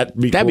Sunday. That'd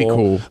be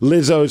cool.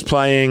 Lizzo's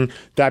playing.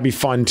 That'd be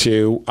fun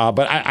too.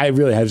 But I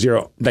really have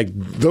zero. Like,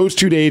 those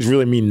 2 days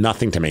really mean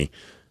nothing to me.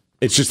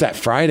 It's just that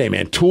Friday,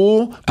 man.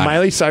 Tool,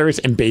 Miley Cyrus,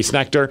 and Bass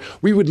Nectar.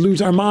 We would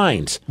lose our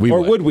minds.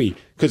 Would we?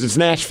 Because it's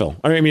Nashville.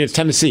 I mean, it's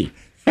Tennessee.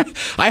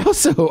 I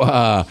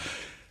also...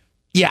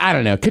 yeah, I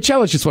don't know.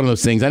 Coachella's just one of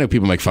those things. I know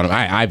people make fun of.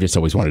 I've just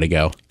always wanted to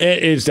go.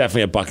 It is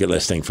definitely a bucket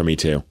list thing for me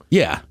too.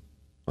 Yeah.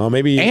 Oh,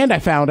 maybe. And I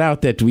found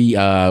out that we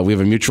have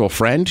a mutual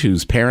friend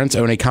whose parents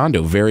own a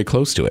condo very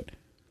close to it.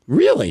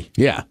 Really?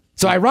 Yeah.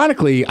 So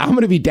ironically, I'm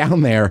going to be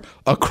down there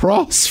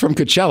across from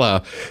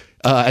Coachella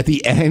at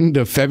the end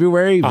of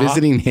February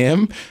visiting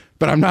him.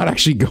 But I'm not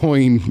actually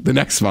going the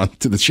next month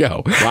to the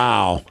show.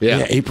 Wow.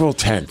 Yeah. April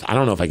 10th. I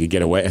don't know if I could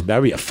get away. That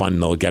would be a fun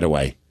little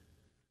getaway.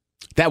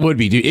 That would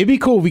be, dude. It'd be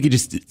cool if we could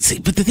just see,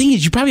 but the thing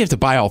is, you probably have to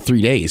buy all 3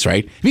 days,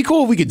 right? It'd be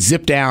cool if we could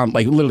zip down,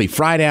 like literally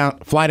fly down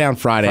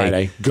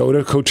Friday. Go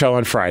to Coachella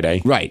on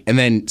Friday. Right. And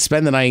then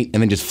spend the night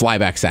and then just fly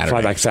back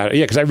Saturday.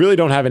 Yeah, because I really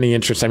don't have any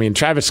interest. I mean,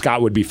 Travis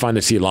Scott would be fun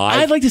to see live.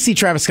 I'd like to see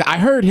Travis Scott. I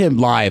heard him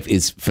live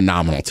is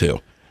phenomenal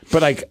too.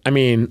 But like, I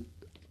mean,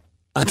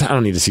 I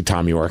don't need to see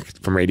Tom York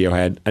from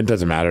Radiohead. It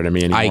doesn't matter to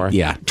me anymore.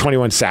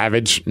 21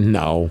 Savage,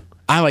 no.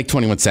 I like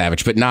 21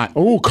 Savage, but not.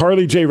 Oh,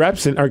 Carly Rae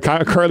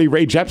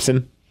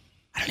Jepsen.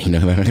 I don't even know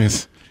who that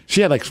is.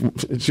 She had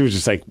she was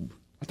just like,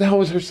 what the hell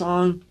was her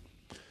song?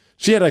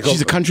 She had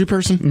She's a country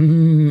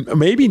person?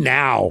 Maybe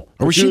now.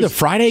 Or was she the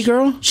Friday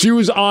girl? She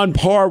was on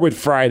par with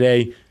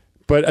Friday,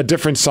 but a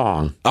different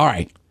song. All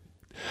right.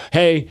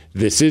 Hey,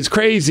 this is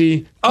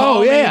crazy.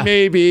 Oh, yeah.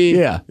 Maybe.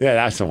 Yeah. Yeah,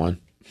 that's the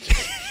one.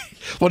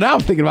 Well, now I'm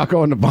thinking about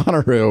going to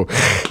Bonnaroo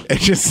and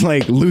just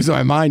like losing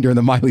my mind during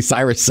the Miley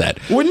Cyrus set.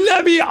 Wouldn't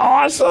that be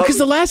awesome? Because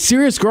the last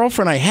serious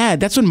girlfriend I had,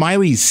 that's when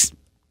Miley's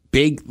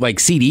big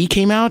CD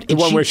came out. The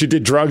one where she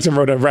did drugs and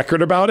wrote a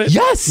record about it?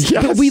 Yes.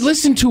 But we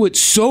listened to it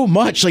so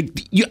much. Like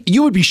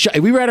you would be shy.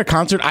 If we were at a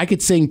concert, I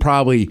could sing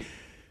probably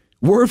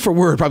word for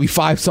word, probably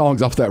 5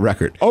 songs off that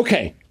record.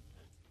 Okay.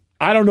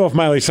 I don't know if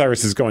Miley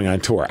Cyrus is going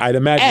on tour. I'd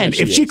imagine. And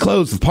if she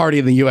closed with Party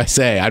in the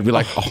USA, I'd be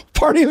like,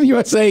 Party in the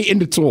USA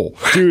into Tool.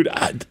 Dude,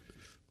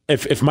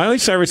 if Miley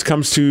Cyrus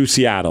comes to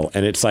Seattle,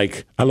 and it's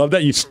like, I love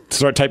that you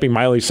start typing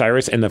Miley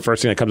Cyrus, and the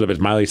first thing that comes up is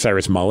Miley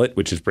Cyrus mullet,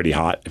 which is pretty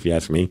hot, if you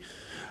ask me.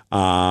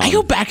 I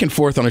go back and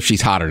forth on if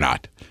she's hot or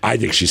not. I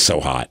think she's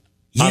so hot.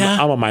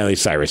 Yeah. I'm a Miley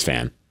Cyrus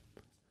fan.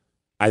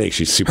 I think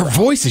she's super hot. Her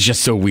voice is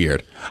just so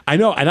weird. I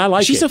know, and I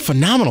like She's it. a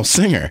phenomenal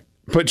singer.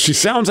 But she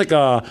sounds like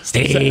a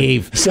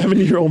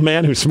 70-year-old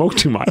man who smoked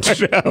too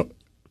much. I know.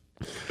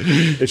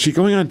 Is she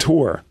going on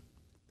tour?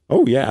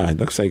 Oh, yeah. It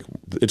looks like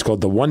it's called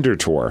the Wonder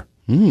Tour.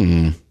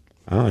 Oh,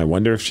 I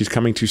wonder if she's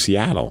coming to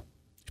Seattle.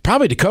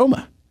 Probably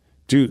Tacoma.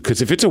 Dude,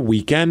 because if it's a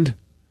weekend,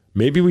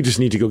 maybe we just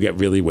need to go get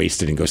really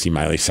wasted and go see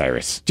Miley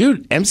Cyrus.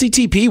 Dude,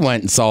 MCTP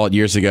went and saw it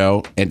years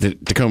ago at the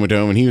Tacoma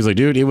Dome, and he was like,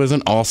 dude, it was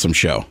an awesome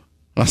show.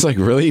 I was like,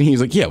 really? And he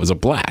was like, yeah, it was a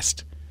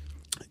blast.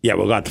 Yeah,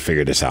 we'll have to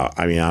figure this out.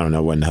 I mean, I don't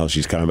know when the hell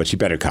she's coming, but she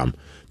better come.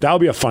 That'll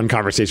be a fun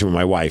conversation with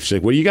my wife. She's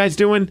like, what are you guys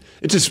doing?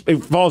 It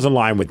falls in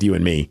line with you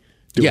and me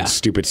doing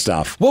stupid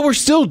stuff. Well, we're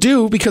still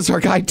due because our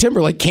guy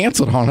Timberlake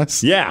canceled on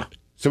us. Yeah.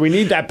 So we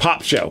need that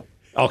pop show.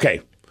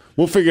 Okay.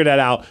 We'll figure that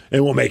out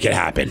and we'll make it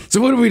happen. So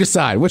what do we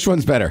decide? Which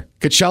one's better,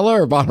 Coachella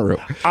or Bonnaroo?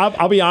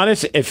 I'll be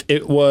honest. If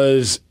it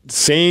was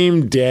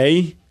same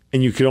day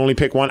and you could only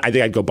pick one, I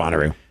think I'd go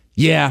Bonnaroo.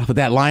 Yeah, with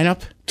that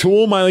lineup?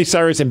 Tool, Miley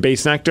Cyrus, and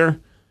Bass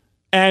Nectar,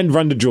 and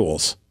Run the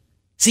Jewels.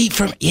 See,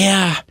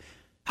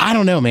 I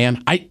don't know,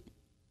 man.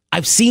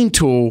 I've seen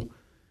Tool,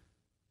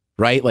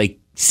 right? Like,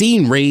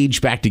 seeing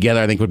Rage back together,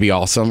 I think would be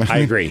awesome. I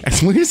agree.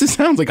 As weird as it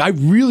sounds, like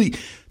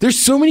there's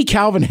so many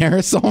Calvin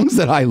Harris songs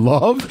that I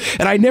love,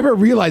 and I never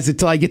realize it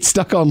till I get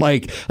stuck on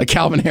like a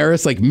Calvin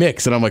Harris like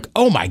mix, and I'm like,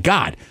 oh my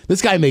God,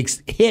 this guy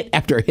makes hit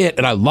after hit,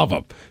 and I love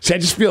him. See, I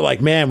just feel like,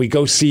 man, we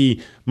go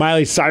see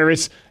Miley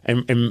Cyrus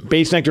and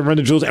Bass Nectar, Run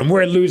the Jewels, and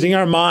we're losing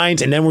our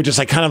minds, and then we're just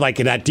like kind of like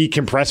in that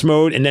decompress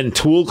mode, and then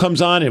Tool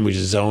comes on, and we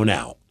just zone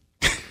out.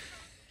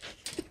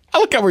 I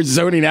look how we're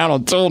zoning out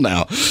on Tool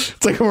now.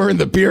 It's like we're in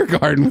the beer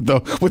garden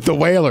with the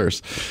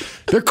Wailers.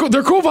 They're cool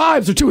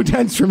vibes. They're too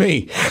intense for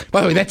me.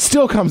 By the way, that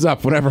still comes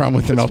up whenever I'm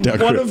with the Meltdown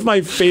crew. One of my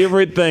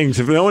favorite things,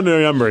 if no one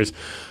remembers,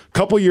 a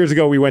couple years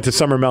ago we went to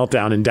Summer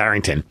Meltdown in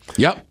Darrington.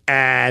 Yep.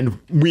 And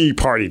we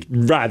partied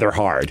rather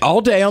hard. All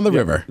day on the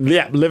river.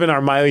 Yeah, living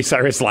our Miley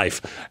Cyrus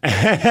life.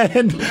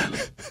 And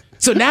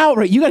so now,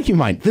 right, you got to keep in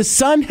mind, the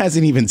sun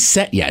hasn't even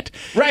set yet.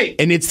 Right.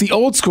 And it's the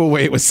old school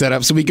way it was set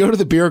up. So we go to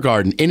the beer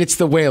garden, and it's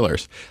the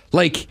Wailers.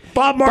 Like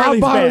Bob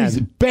Marley's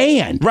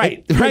band.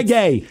 Right.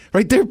 Reggae.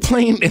 Right. They're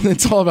playing, and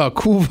it's all about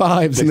cool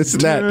vibes and this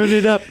and that. Turn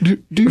it up.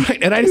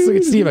 Right. And I just look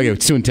at Steve, I go,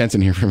 it's too intense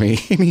in here for me.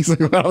 And he's like,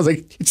 well, I was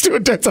like, it's too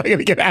intense. I got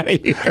to get out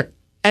of here.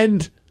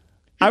 And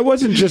I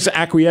wasn't just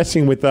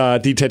acquiescing with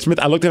D. Ted Smith.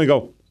 I looked at him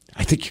and go,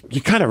 I think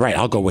you're kind of right.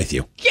 I'll go with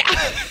you. Yeah.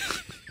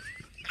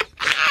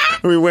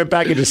 We went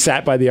back and just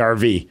sat by the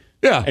RV.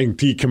 Yeah. And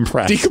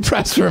decompressed.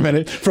 Decompressed for a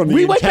minute.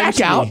 We went back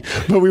out.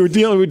 But we were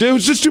dealing with it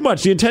was just too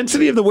much. The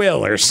intensity of the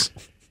Wailers.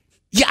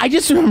 Yeah, I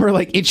just remember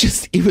like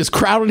it was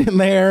crowded in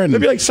there. And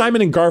it'd be like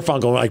Simon and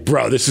Garfunkel like,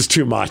 bro, this is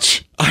too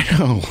much. I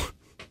know.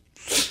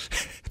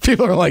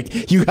 People are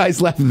like, you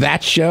guys left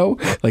that show?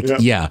 Like,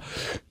 yeah.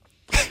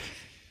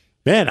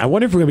 Man, I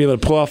wonder if we're going to be able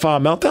to pull off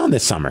Meltdown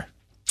this summer.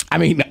 I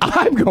mean,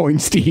 I'm going,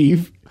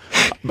 Steve.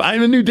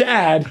 I'm a new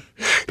dad.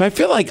 But I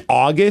feel like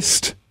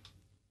August,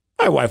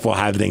 my wife will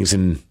have things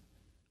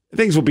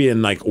will be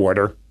in like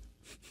order.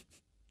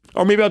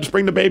 Or maybe I'll just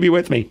bring the baby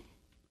with me.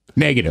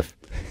 Negative.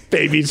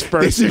 Baby's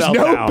first There's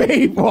meltdown. No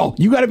baby. Well,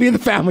 you got to be in the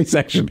family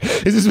section.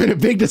 This has been a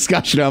big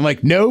discussion. I'm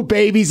like, no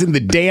babies in the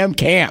damn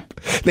camp.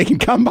 They can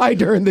come by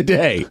during the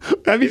day.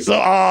 That'd be so. Oh,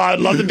 I'd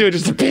love to do it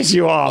just to piss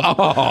you off.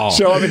 Oh.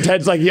 Show up and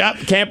Ted's like, yep,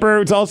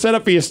 camper, it's all set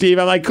up for you, Steve.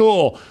 I'm like,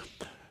 cool.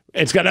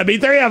 It's gonna be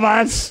 3 of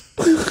us.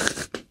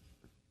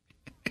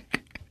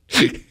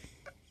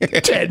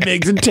 Ted,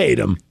 Miggs, and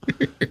Tatum.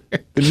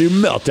 The new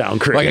Meltdown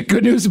crew. Like,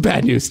 good news and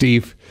bad news,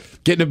 Steve.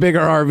 Getting a bigger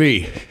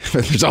RV.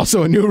 But there's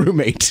also a new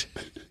roommate.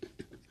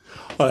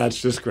 Oh,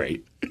 that's just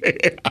great.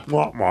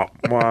 All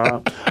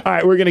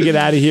right, we're going to get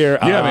out of here.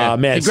 Yeah,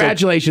 man.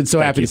 Congratulations. So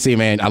happy you. to see you,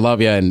 man. I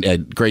love you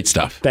and great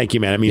stuff. Thank you,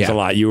 man. It means a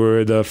lot. You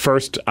were the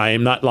first, I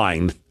am not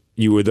lying,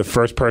 you were the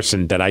first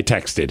person that I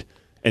texted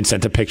and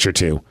sent a picture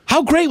to.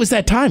 How great was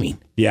that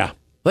timing? Yeah.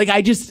 Like,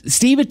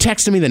 Steve had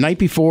texted me the night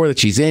before that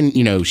she's in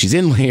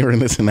labor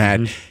and this and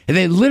that. Mm-hmm. And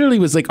then it literally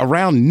was like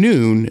around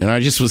noon, and I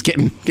just was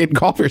getting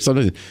coffee or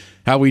something.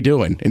 How we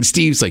doing? And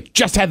Steve's like,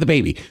 just had the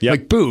baby. Yep.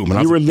 Like, boom.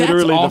 And you were like,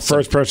 literally awesome.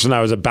 the first person I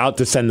was about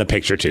to send the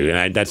picture to.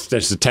 And that's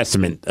a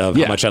testament of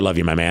how much I love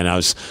you, my man.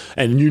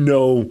 And you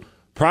know,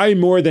 probably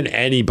more than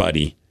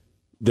anybody,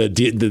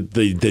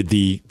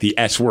 the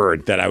S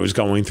word that I was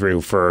going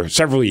through for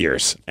several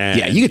years. And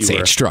yeah, you could say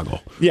it's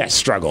struggle. Yes,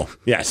 struggle.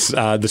 Yes,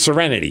 the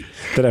serenity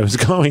that I was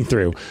going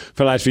through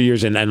for the last few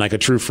years. And like a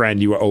true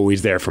friend, you were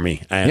always there for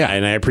me.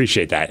 And I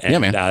appreciate that.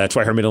 And man. That's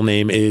why her middle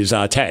name is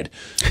Ted.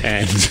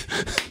 And...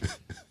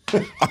 All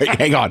right,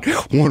 hang on.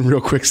 One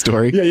real quick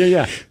story.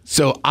 Yeah.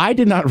 So I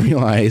did not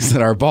realize that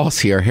our boss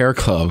here, Hair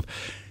Club,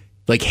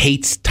 like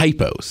hates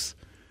typos,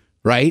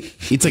 right?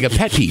 It's like a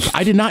pet peeve.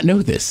 I did not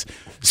know this.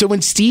 So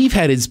when Steve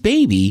had his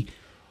baby,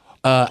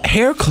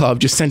 Hair Club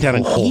just sent out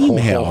an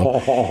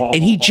email,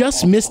 and he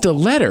just missed a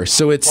letter.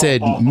 So it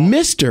said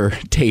Mr.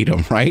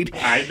 Tatum, right?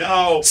 I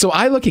know. So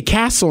I look at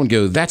Castle and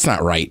go, that's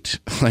not right.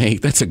 Like,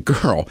 that's a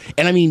girl.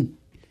 And I mean,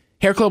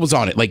 Hair Club was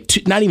on it. Like,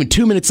 not even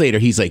 2 minutes later,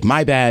 he's like,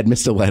 my bad,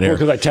 missed a letter.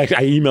 Because I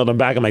emailed him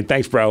back. I'm like,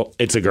 thanks, bro.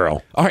 It's a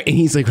girl. All right. And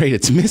he's like, right,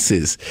 it's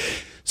Mrs.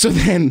 So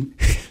then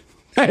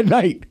At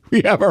night,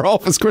 we have our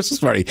office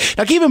Christmas party.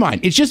 Now, keep in mind,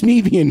 it's just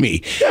me being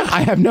me. Yeah.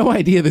 I have no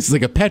idea this is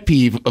like a pet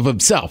peeve of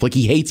himself. Like,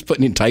 he hates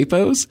putting in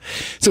typos.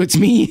 So it's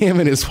me, him,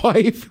 and his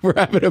wife. We're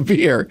having a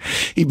beer.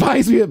 He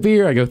buys me a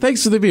beer. I go,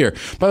 thanks for the beer.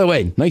 By the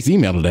way, nice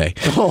email today.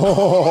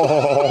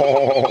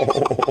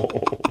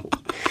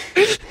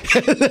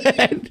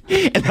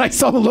 And I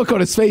saw the look on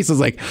his face. I was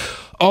like,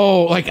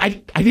 oh, like,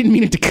 I didn't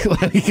mean it to,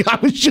 like, I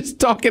was just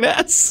talking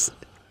S.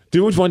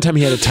 There was one time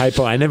he had a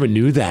typo. I never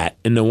knew that,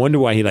 and no wonder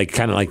why he like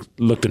kind of like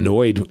looked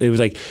annoyed. It was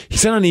like he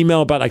sent an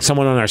email about like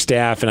someone on our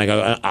staff, and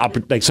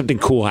like something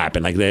cool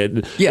happened. Like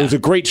it was a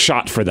great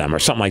shot for them or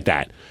something like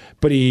that.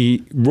 But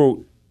he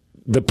wrote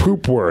the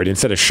poop word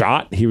instead of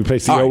shot. He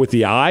replaced the O with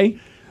the I.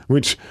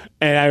 And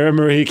I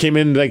remember he came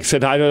in like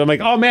said hi. I'm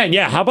like, oh man,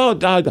 yeah. How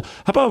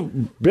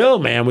about Bill,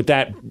 man, with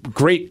that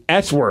great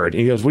S word?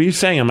 And he goes, what are you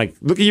saying? I'm like,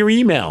 look at your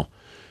email.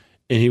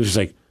 And he was just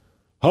like,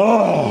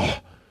 oh.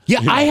 Yeah,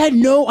 I had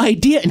no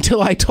idea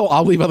until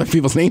I'll leave other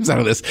people's names out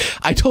of this.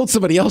 I told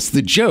somebody else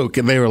the joke,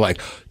 and they were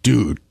like,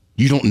 dude,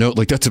 you don't know,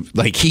 like,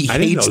 he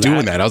hates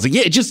doing that. I was like,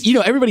 yeah, just,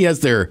 everybody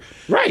has their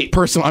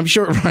personal, I'm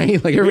sure,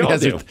 right? Like, everybody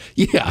has their,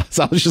 yeah.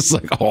 So I was just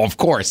like, oh, of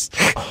course.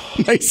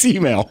 Nice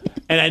email.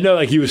 And I know,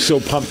 like, he was so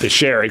pumped to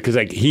share it, because,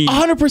 like,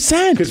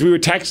 100%. Because we were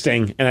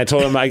texting, and I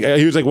told him, like,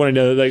 he was, like, one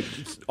of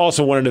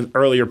the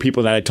earlier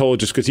people that I told,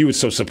 just because he was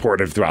so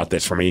supportive throughout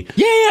this for me.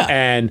 Yeah.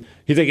 And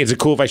he's like, is it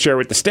cool if I share it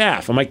with the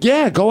staff? I'm like,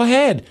 yeah, go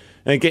ahead.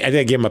 And I think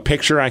I gave him a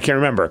picture. I can't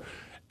remember.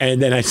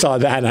 And then I saw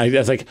that, and I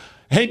was like,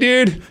 hey,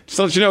 dude, just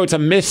to let you know, it's a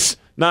miss,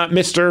 not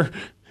Mr.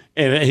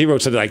 And he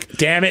wrote something like,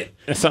 damn it,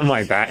 or something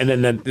like that. And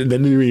then the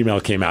new email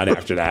came out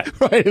after that.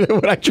 Right. And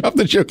then when I dropped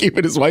the joke,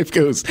 even his wife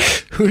goes,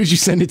 who did you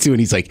send it to? And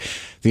he's like,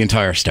 the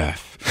entire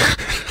staff.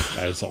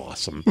 That is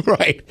awesome.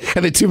 Right.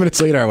 And then 2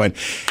 minutes later, I went,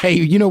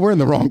 hey, we're in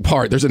the wrong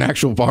part. There's an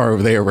actual bar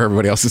over there where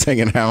everybody else is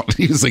hanging out.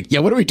 He was like, yeah,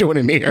 what are we doing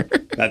in here?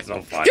 That's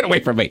so funny. Get away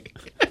from me.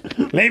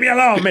 Leave me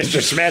alone,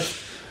 Mr.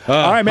 Smith.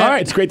 All right, man. All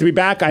right. It's great to be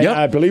back.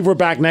 I believe we're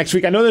back next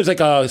week. I know there's like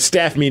a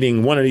staff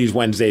meeting one of these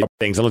Wednesday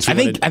things. Unless I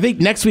think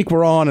next week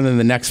we're on, and then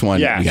the next one.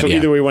 Yeah. So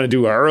either we want to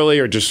do it early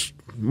or just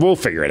we'll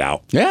figure it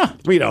out. Yeah.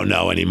 We don't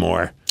know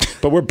anymore.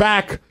 But we're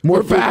back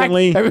more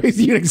frequently.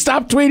 You can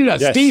stop tweeting us.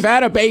 Yes. Steve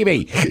had a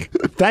baby.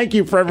 Thank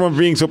you for everyone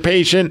being so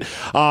patient.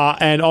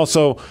 And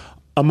also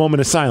a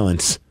moment of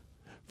silence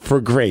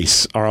for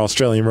Grace, our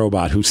Australian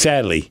robot, who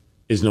sadly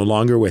is no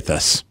longer with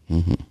us.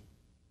 Mm-hmm.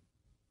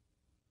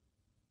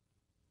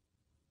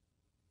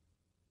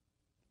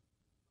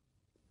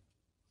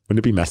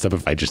 Wouldn't it be messed up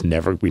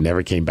if we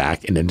never came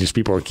back, and then just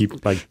people would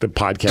keep like the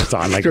podcast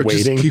on, like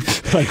waiting,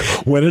 like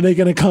when are they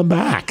going to come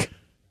back?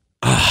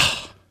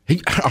 Hey,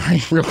 all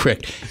right, real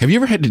quick, have you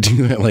ever had to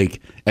do that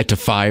like at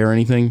Defy or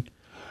anything?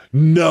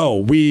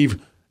 No,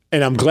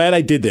 and I'm glad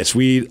I did this.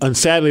 We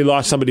sadly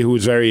lost somebody who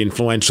was very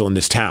influential in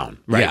this town.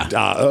 Right,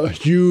 yeah. A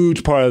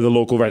huge part of the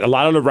local. A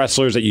lot of the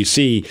wrestlers that you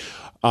see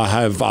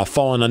have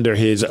fallen under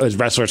his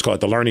wrestlers call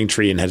it the learning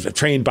tree, and has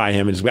trained by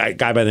him. It's a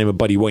guy by the name of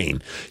Buddy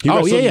Wayne. He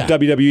wrestled in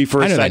WWE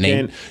for a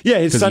second. Yeah,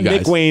 his son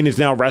Nick Wayne is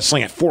now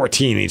wrestling at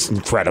 14. He's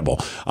incredible.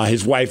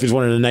 His wife is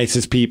one of the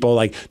nicest people.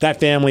 Like that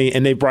family,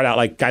 and they brought out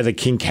like guys like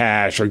King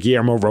Cash or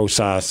Guillermo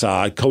Rosas,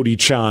 Cody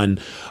Chun,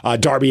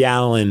 Darby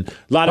Allin.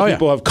 A lot of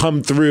people have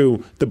come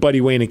through the Buddy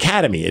Wayne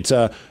Academy. It's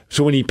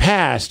so when he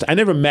passed, I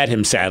never met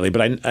him, sadly,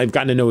 but I've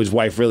gotten to know his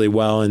wife really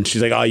well, and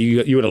she's like, oh,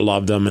 you would have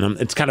loved him,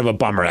 and it's kind of a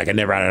bummer. Like I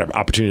never had an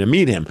opportunity to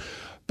meet him.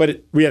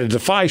 But we had a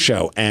Defy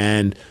show,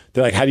 and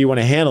they're like, how do you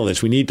want to handle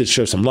this? We need to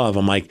show some love.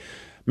 I'm like,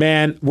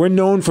 man, we're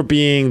known for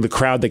being the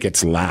crowd that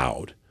gets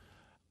loud.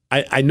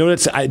 I know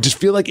I just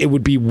feel like it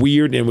would be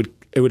weird, and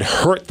it would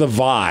hurt the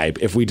vibe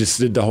if we just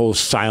did the whole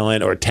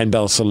silent or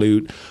 10-bell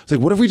salute. It's like,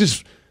 what if we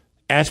just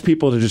ask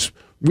people to just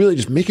really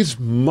just make as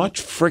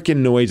much freaking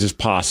noise as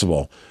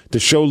possible to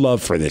show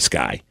love for this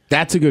guy?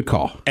 That's a good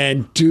call.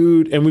 And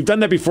dude, and we've done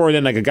that before.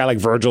 Then like a guy like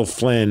Virgil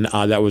Flynn,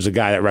 that was a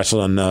guy that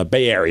wrestled in the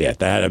Bay Area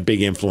that had a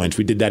big influence.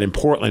 We did that in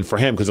Portland for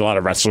him because a lot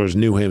of wrestlers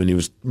knew him, and he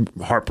was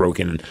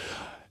heartbroken.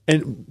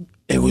 And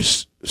it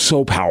was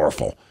so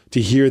powerful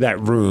to hear that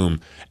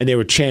room, and they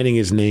were chanting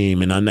his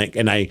name, and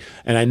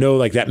I know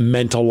like that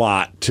meant a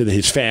lot to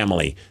his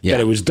family that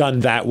it was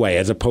done that way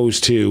as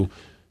opposed to.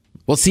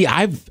 Well, see,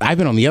 I've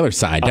been on the other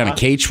side down at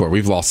Cage where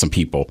we've lost some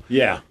people.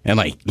 Yeah, and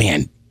like,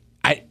 man,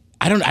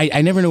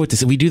 I never know what to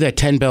say. We do that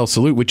 10-bell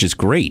salute, which is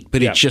great,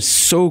 but it's just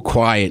so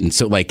quiet, and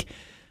so like,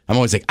 I'm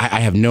always like,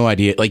 I have no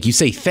idea. Like you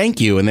say thank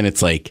you, and then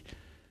it's like,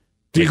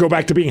 do you go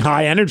back to being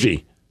high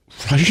energy?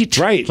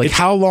 Right. Like,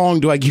 how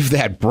long do I give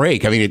that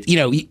break? I mean,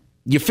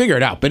 you figure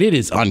it out, but it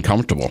is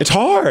uncomfortable. It's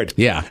hard.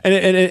 Yeah, and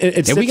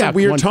it's a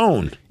weird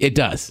tone. It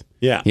does.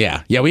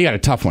 Yeah. We got a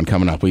tough one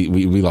coming up.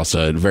 We lost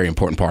a very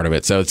important part of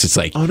it, so it's just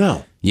like, oh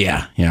no.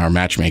 Yeah, our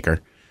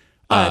matchmaker.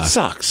 It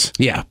sucks.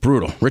 Yeah,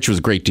 brutal. Rich was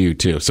a great dude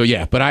too. So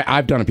yeah, but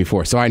I've done it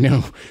before, so I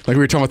know. Like we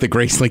were talking about the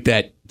Grace, like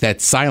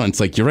that silence.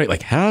 Like you're right.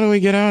 Like how do we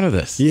get out of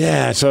this?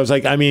 Yeah. So I was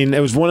like, I mean, it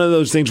was one of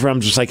those things where I'm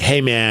just like,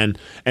 hey man,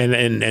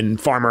 and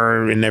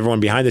Farmer and everyone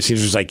behind the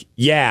scenes was like,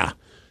 yeah.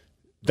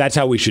 that's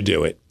how we should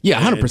do it.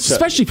 Yeah, 100%.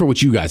 Especially for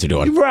what you guys are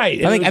doing.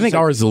 Right. I think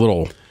ours is a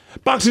little...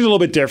 Boxing's a little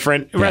bit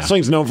different.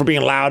 Wrestling's known for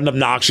being loud and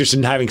obnoxious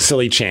and having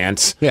silly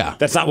chants. Yeah.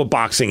 That's not what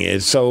boxing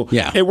is. So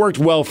yeah. It worked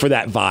well for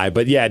that vibe.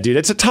 But yeah, dude,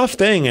 it's a tough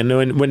thing.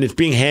 And when it's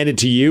being handed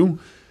to you,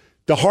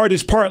 the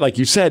hardest part, like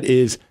you said,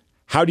 is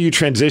how do you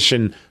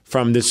transition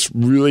from this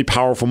really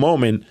powerful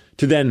moment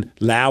to then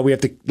now we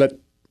have to let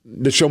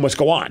the show must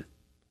go on.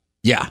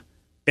 Yeah.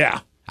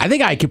 Yeah. I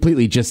think I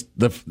completely just,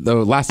 the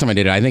last time I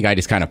did it, I think I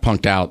just kind of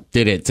punked out,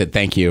 did it, said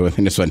thank you,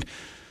 and just went,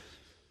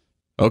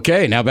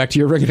 okay, now back to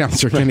your ring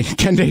announcer,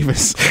 Ken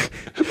Davis.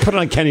 Put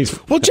on Kenny's.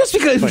 Well, just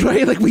because,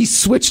 right, like we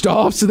switched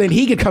off so then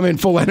he could come in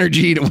full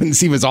energy when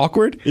he was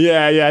awkward.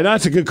 Yeah, no,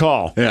 that's a good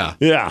call. Yeah.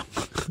 Yeah.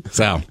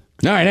 So, all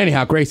right,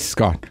 anyhow, Grace is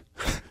gone.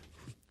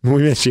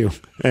 We miss you.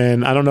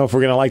 And I don't know if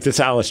we're going to like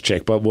this Alice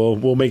chick, but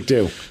we'll make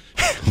do.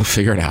 We'll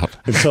figure it out.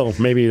 Until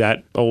maybe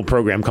that old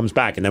program comes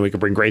back and then we can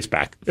bring Grace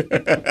back.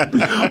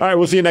 All right,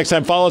 we'll see you next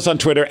time. Follow us on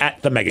Twitter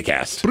at the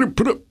MegaCast.